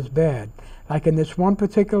water was bad. Like in this one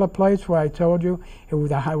particular place where I told you it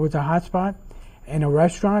was a hot spot in a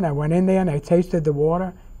restaurant. I went in there and I tasted the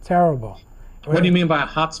water. Terrible. What do you mean by a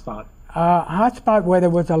hot spot? Hot spot where there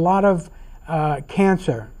was a lot of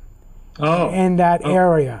cancer in that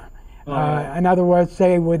area. In other words,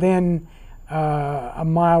 say within a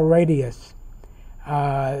mile radius,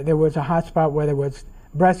 there was a hot spot where there was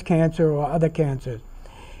breast cancer or other cancers.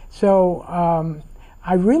 So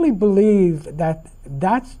I really believe that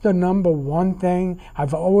that's the number one thing.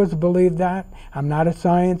 I've always believed that. I'm not a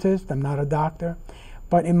scientist, I'm not a doctor,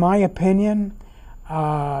 but in my opinion,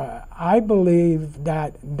 I believe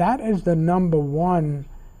that that is the number one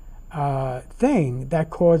thing that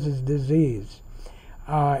causes disease,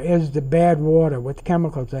 is the bad water with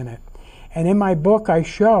chemicals in it. And in my book I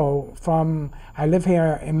show I live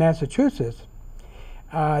here in Massachusetts,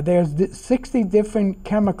 there's 60 different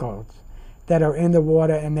chemicals that are in the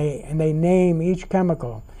water, and they name each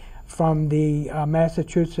chemical from the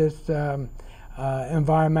Massachusetts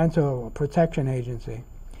Environmental Protection Agency.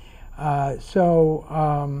 So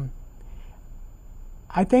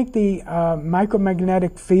I think the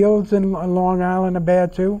micromagnetic fields in Long Island are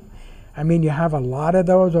bad too. I mean, you have a lot of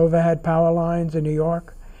those overhead power lines in New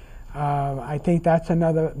York. I think that's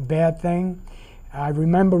another bad thing. I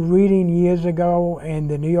remember reading years ago in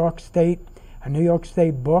the New York State, a New York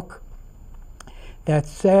State book that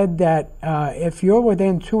said that if you're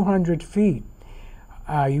within 200 feet,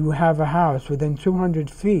 you have a house within 200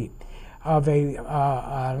 feet of an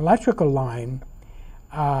electrical line,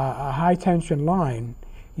 a high tension line,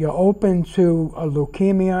 you're open to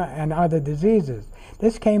leukemia and other diseases.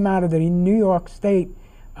 This came out of the New York State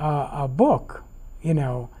book, you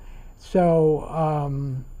know.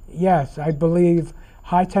 So yes, I believe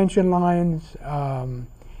high tension lines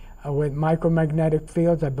with micromagnetic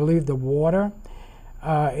fields. I believe the water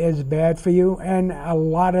is bad for you, and a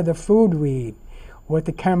lot of the food we eat with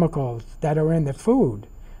the chemicals that are in the food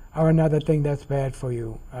are another thing that's bad for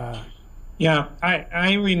you. Yeah,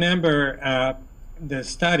 I remember the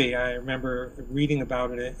study. I remember reading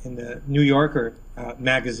about it in the New Yorker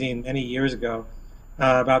magazine many years ago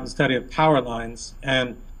about the study of power lines,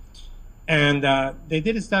 and they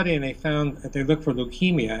did a study and they found that they looked for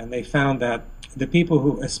leukemia, and they found that the people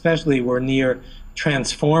who especially were near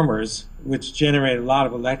transformers, which generate a lot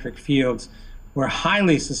of electric fields, were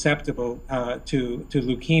highly susceptible to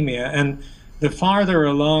leukemia. And the farther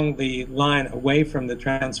along the line away from the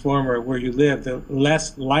transformer where you live, the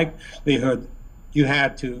less likelihood you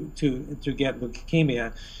had to get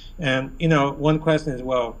leukemia. And one question is,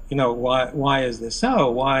 well, why is this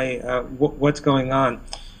so? Why what's going on?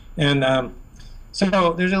 And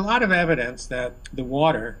so there's a lot of evidence that the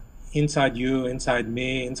water inside you, inside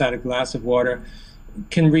me, inside a glass of water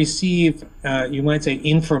can receive, you might say,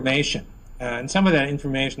 information. And some of that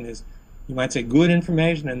information is, you might say, good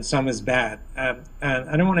information, and some is bad. And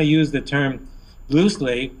I don't want to use the term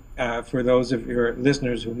loosely for those of your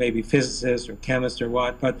listeners who may be physicists or chemists or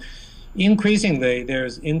what, but increasingly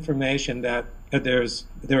there's information that there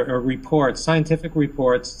are reports, scientific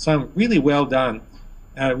reports, some really well done.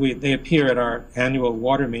 They appear at our annual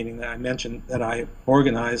water meeting that I mentioned that I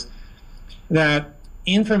organized, that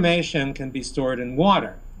information can be stored in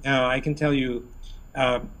water. Now, I can tell you,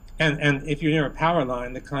 and if you're near a power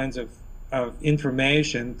line, the kinds of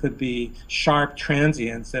information could be sharp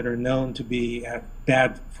transients that are known to be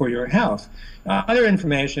bad for your health. Other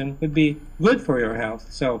information could be good for your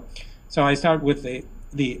health. So I start with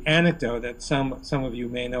the anecdote that some of you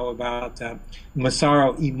may know about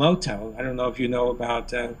Masaru Emoto. I don't know if you know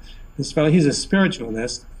about this fellow. He's a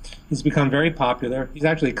spiritualist. He's become very popular. He's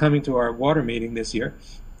actually coming to our water meeting this year.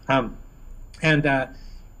 And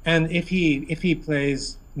if he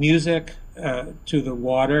plays music to the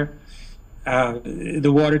water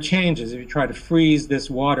changes. If you try to freeze this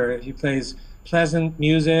water, if he plays pleasant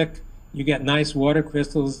music, you get nice water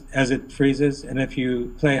crystals as it freezes. And if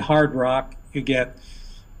you play hard rock, you get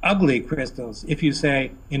ugly crystals. If you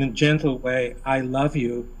say in a gentle way, "I love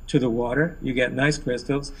you" to the water, you get nice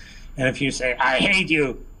crystals. And if you say, "I hate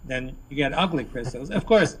you," then you get ugly crystals. Of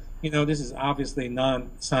course, this is obviously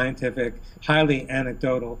non-scientific, highly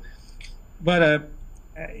anecdotal. But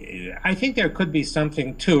I think there could be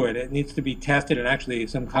something to it. It needs to be tested, and actually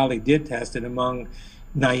some colleague did test it among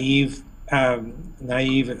naive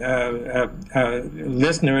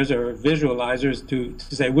listeners or visualizers to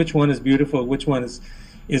say which one is beautiful, which one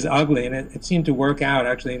is ugly, and it seemed to work out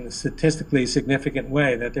actually in a statistically significant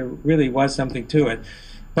way that there really was something to it.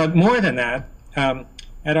 But more than that,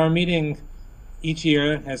 at our meeting each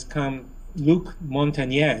year has come Luc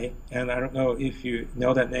Montagnier, and I don't know if you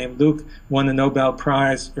know that name. Luc won the Nobel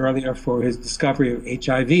Prize earlier for his discovery of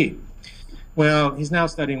HIV. Well, he's now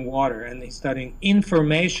studying water, and he's studying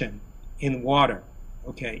information in water.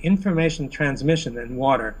 Okay, information transmission in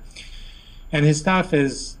water. And his stuff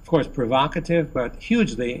is, of course, provocative, but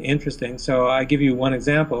hugely interesting. So I give you one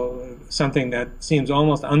example, something that seems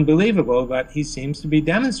almost unbelievable, but he seems to be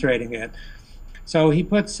demonstrating it. So he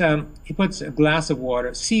puts a glass of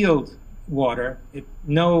water, sealed water,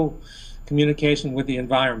 no communication with the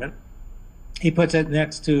environment. He puts it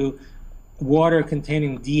next to water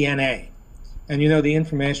containing DNA. And the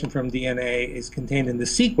information from DNA is contained in the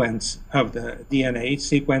sequence of the DNA. Each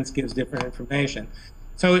sequence gives different information.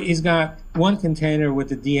 So he's got one container with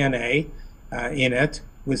the DNA in it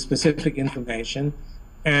with specific information,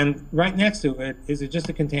 and right next to it is just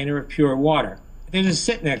a container of pure water. They just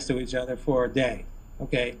sit next to each other for a day.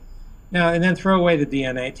 Okay. Now, and then throw away the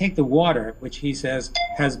DNA, take the water, which he says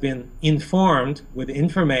has been informed with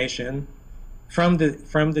information from the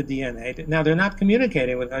DNA. Now, they're not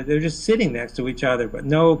communicating with they're just sitting next to each other, but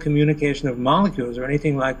no communication of molecules or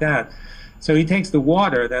anything like that. So he takes the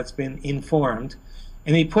water that's been informed,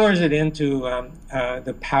 and he pours it into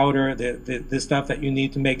the powder, the stuff that you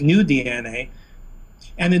need to make new DNA.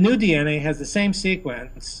 And the new DNA has the same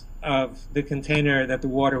sequence of the container that the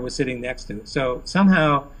water was sitting next to. So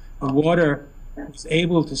somehow the water was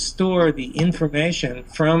able to store the information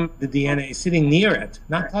from the DNA sitting near it,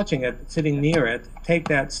 not touching it, but sitting near it, take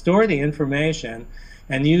that, store the information,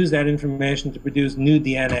 and use that information to produce new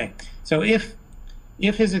DNA. So if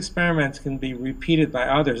his experiments can be repeated by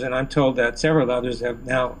others, and I'm told that several others have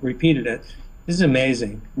now repeated it, this is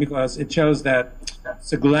amazing, because it shows that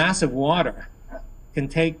a glass of water can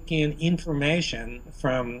take in information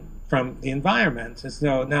from the environment. And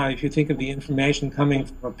so now if you think of the information coming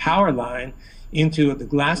from a power line into the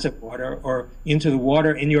glass of water or into the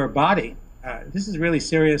water in your body, this is really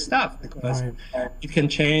serious stuff, because it can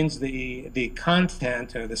change the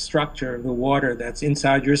content or the structure of the water that's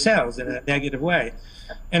inside your cells in a negative way.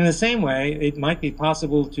 And in the same way, it might be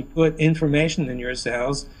possible to put information in your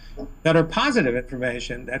cells that are positive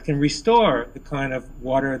information that can restore the kind of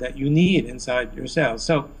water that you need inside your cells.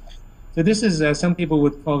 So this is, some people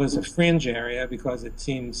would call this a fringe area because it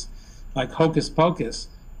seems like hocus pocus.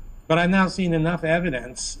 But I've now seen enough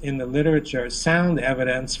evidence in the literature, sound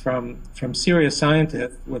evidence from serious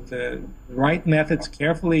scientists with the right methods,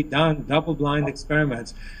 carefully done, double-blind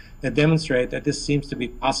experiments that demonstrate that this seems to be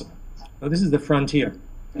possible. So this is the frontier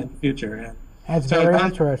in the future. That's very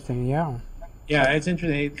interesting, yeah. Yeah, it's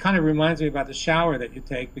interesting. It kind of reminds me about the shower that you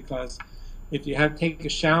take, because if you take a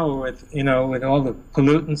shower with, with all the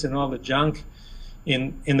pollutants and all the junk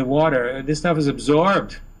in the water, this stuff is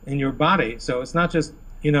absorbed in your body. So it's not just,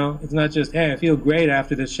 it's not just, hey, I feel great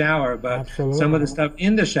after the shower, but Absolutely. some of the stuff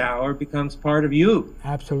in the shower becomes part of you.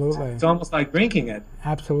 Absolutely. It's almost like drinking it.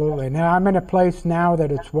 Absolutely. Now I'm in a place now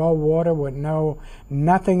that it's well water with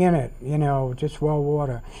nothing in it, just well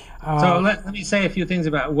water. So let me say a few things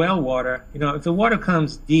about well water. If the water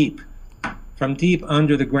comes from deep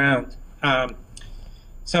under the ground,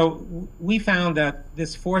 so we found that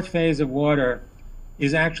this fourth phase of water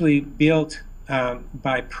is actually built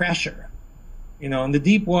by pressure. And the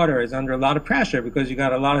deep water is under a lot of pressure because you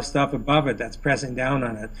got a lot of stuff above it that's pressing down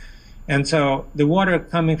on it. And so the water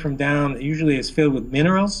coming from down usually is filled with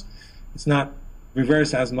minerals. It's not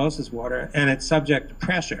reverse osmosis water, and it's subject to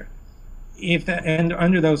pressure. And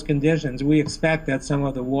under those conditions, we expect that some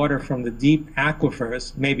of the water from the deep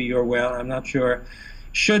aquifers, maybe your well, I'm not sure,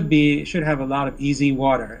 should have a lot of EZ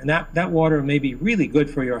water. And that water may be really good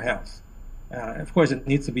for your health. Of course, it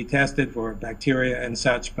needs to be tested for bacteria and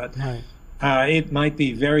such, but Right. It might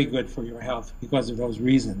be very good for your health because of those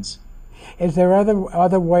reasons. Is there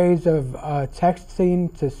other ways of testing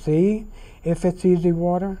to see if it's EZ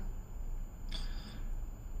water?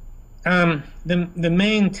 The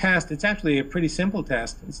main test, it's actually a pretty simple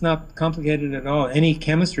test. It's not complicated at all. Any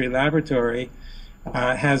chemistry laboratory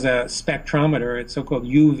has a spectrometer. It's so-called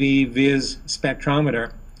UV vis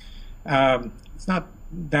spectrometer. It's not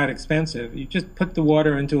that expensive. You just put the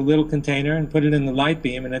water into a little container and put it in the light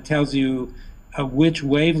beam, and it tells you which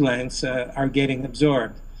wavelengths are getting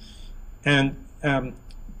absorbed. And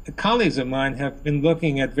colleagues of mine have been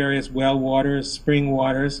looking at various well waters, spring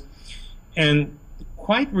waters, and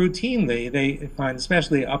quite routinely they find,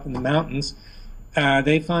 especially up in the mountains,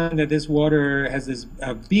 they find that this water has this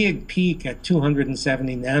big peak at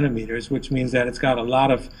 270 nanometers, which means that it's got a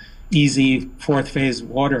lot of EZ fourth phase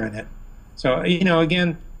water in it. So,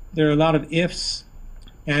 again, there are a lot of ifs,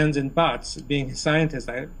 ands, and buts. Being a scientist,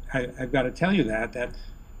 I've got to tell you that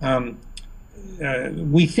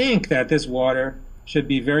we think that this water should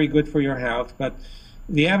be very good for your health, but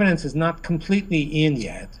the evidence is not completely in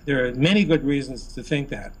yet. There are many good reasons to think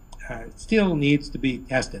that. It still needs to be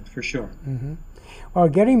tested, for sure. Mm-hmm. Well,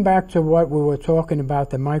 getting back to what we were talking about,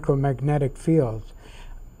 the micromagnetic fields,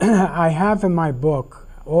 I have in my book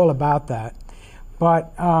all about that.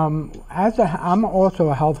 But I'm also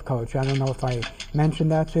a health coach. I don't know if I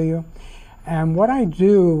mentioned that to you. And what I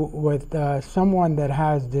do with someone that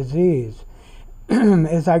has disease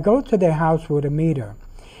is I go to their house with a meter,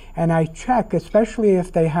 and I check, especially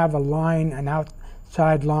if they have an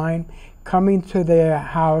outside line, coming to their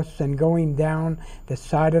house and going down the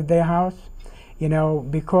side of their house,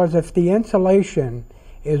 because if the insulation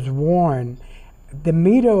is worn, the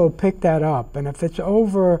meter will pick that up, and if it's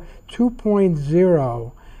over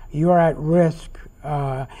 2.0, you're at risk.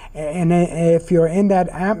 And if you're in that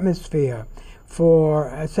atmosphere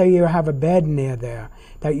for, say you have a bed near there,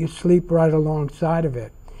 that you sleep right alongside of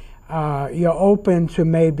it, you're open to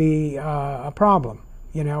maybe a problem,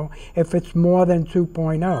 if it's more than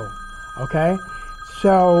 2.0, okay?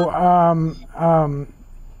 So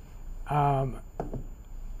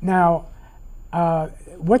now,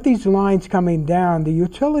 what these lines coming down, the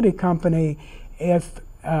utility company, if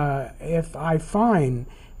I find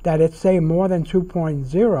that it's, say, more than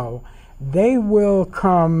 2.0, they will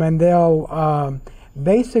come and they'll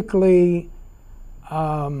basically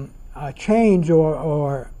change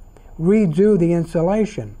or redo the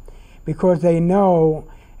insulation, because they know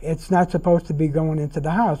it's not supposed to be going into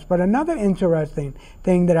the house. But another interesting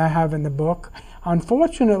thing that I have in the book,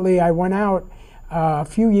 unfortunately, I went out a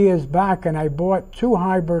few years back and I bought 2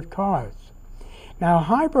 hybrid cars. Now,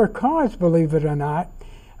 hybrid cars, believe it or not,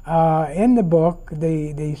 in the book,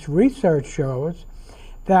 these research shows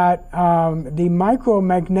that the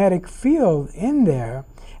micromagnetic field in there,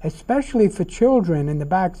 especially for children in the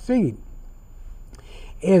back seat,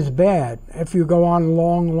 is bad if you go on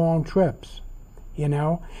long trips,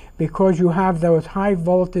 because you have those high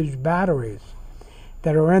voltage batteries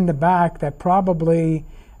that are in the back that probably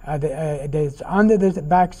there's under the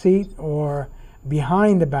back seat or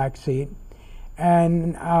behind the back seat,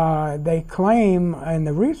 and they claim in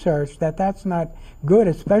the research that that's not good,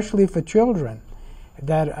 especially for children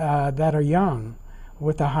that are young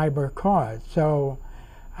with the hybrid cars. So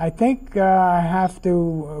I think I have to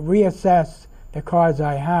reassess the cars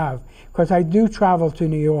I have, because I do travel to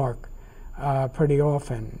New York pretty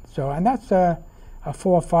often. So, and that's a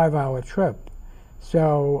 4 or 5 hour trip.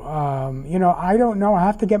 So, I don't know. I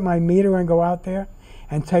have to get my meter and go out there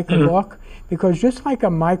and take a look, because just like a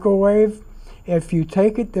microwave, if you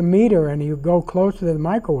take it the meter and you go closer to the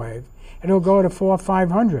microwave, it'll go to 400 or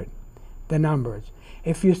 500, the numbers.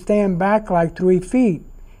 If you stand back like 3 feet,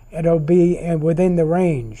 it'll be within the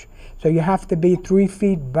range. So you have to be 3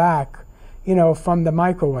 feet back, you know, from the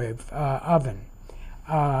microwave oven.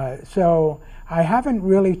 So I haven't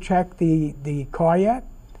really checked the car yet,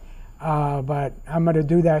 but I'm going to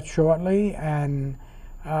do that shortly, and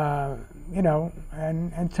you know,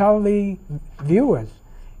 and tell the viewers,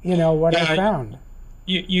 you know, what I found.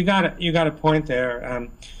 You got a point there.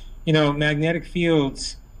 You know, magnetic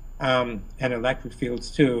fields and electric fields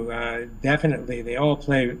too. Definitely, they all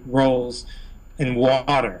play roles in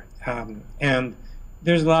water, and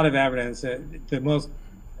there's a lot of evidence.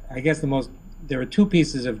 There are 2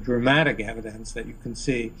 pieces of dramatic evidence that you can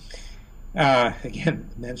see. Again,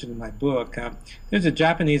 mentioned in my book. There's a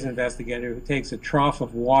Japanese investigator who takes a trough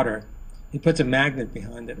of water. He puts a magnet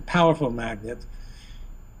behind it, a powerful magnet.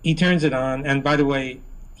 He turns it on, and by the way,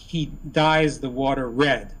 he dyes the water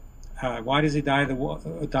red. Why does he dye the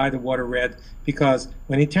water red? Because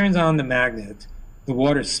when he turns on the magnet, the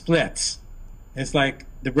water splits. It's like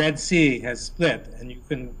the Red Sea has split, and you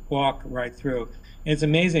can walk right through. And it's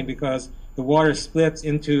amazing because the water splits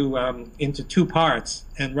into 2 parts,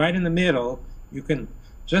 and right in the middle, you can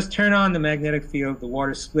just turn on the magnetic field, the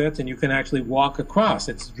water splits, and you can actually walk across.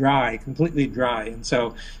 It's dry, completely dry. And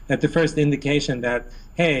so that's the first indication that,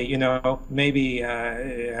 hey, you know, maybe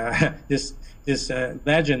this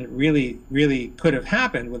legend really could have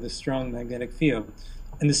happened with a strong magnetic field.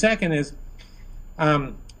 And the second is,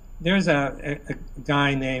 there's a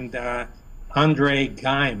guy named Andre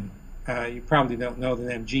Geim. You probably don't know the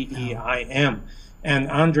name, G-E-I-M. And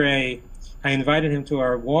Andre, I invited him to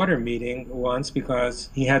our water meeting once because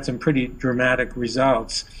he had some pretty dramatic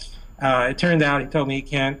results. It turned out, he told me he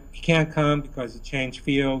can't come because he changed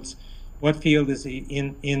fields. What field is he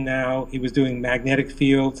in now? He was doing magnetic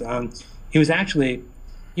fields. He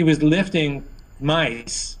was lifting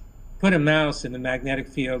mice, put a mouse in the magnetic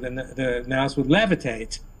field, and the mouse would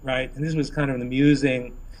levitate, right? And this was kind of an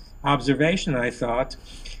amusing observation, I thought.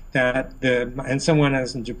 And someone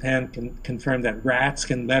else in Japan can confirm that rats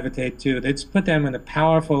can levitate too. They just put them in a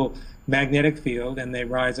powerful magnetic field and they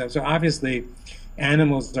rise up. So obviously,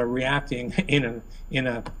 animals are reacting in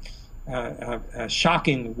a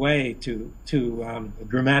shocking way a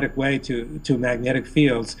dramatic way to magnetic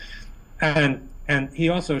fields. And he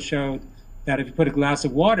also showed that if you put a glass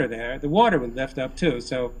of water there, the water would lift up too.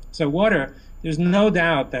 So water, there's no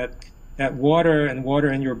doubt that water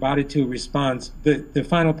in your body too responds. The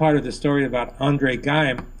final part of the story about Andre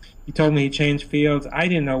Geim, he told me he changed fields. I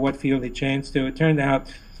didn't know what field he changed to. It turned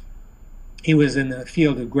out he was in the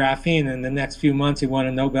field of graphene, and the next few months he won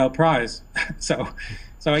a Nobel Prize. So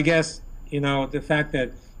I guess, you know, the fact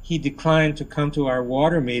that he declined to come to our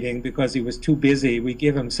water meeting because he was too busy, we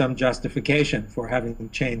give him some justification for having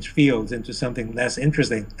changed fields into something less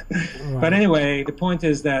interesting. Right. But anyway, the point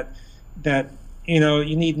is that you know,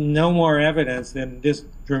 you need no more evidence than this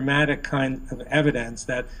dramatic kind of evidence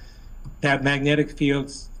that magnetic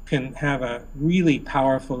fields can have a really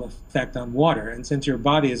powerful effect on water. And since your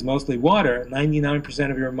body is mostly water,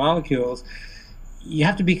 99% of your molecules, you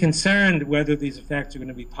have to be concerned whether these effects are going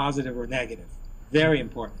to be positive or negative. Very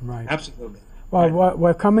important. Right. Absolutely. Well, right.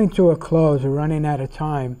 We're coming to a close. We're running out of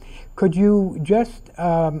time. Could you just,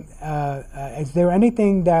 is there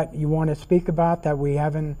anything that you want to speak about that we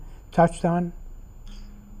haven't touched on?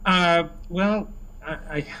 Well,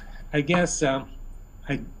 I guess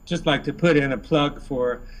I'd just like to put in a plug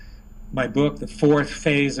for my book, The Fourth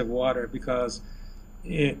Phase of Water, because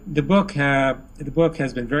the book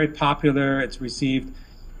has been very popular. It's received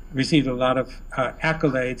a lot of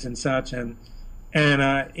accolades and such, and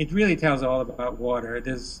it really tells all about water.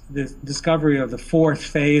 There's this discovery of the fourth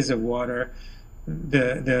phase of water,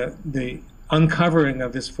 the uncovering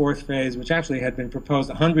of this fourth phase, which actually had been proposed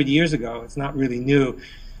 100 years ago. It's not really new.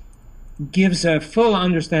 Gives a full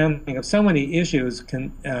understanding of so many issues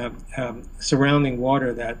surrounding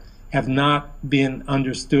water that have not been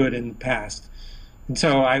understood in the past. And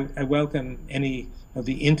so I welcome any of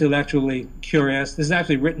the intellectually curious. This is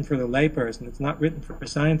actually written for the layperson. It's not written for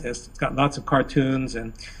scientists. It's got lots of cartoons,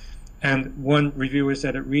 and one reviewer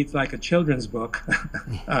said it reads like a children's book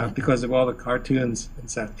because of all the cartoons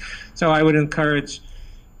and such. So I would encourage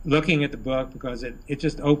looking at the book because it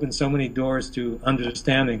just opens so many doors to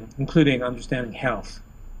understanding, including understanding health.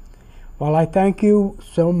 Well, I thank you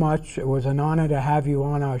so much. It was an honor to have you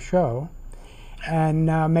on our show. And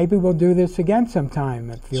maybe we'll do this again sometime.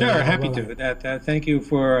 If you're sure, happy to. Thank you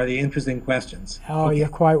for the interesting questions. Oh, okay. You're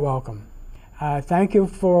quite welcome. Thank you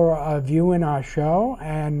for viewing our show,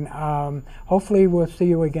 and hopefully we'll see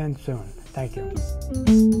you again soon. Thank you.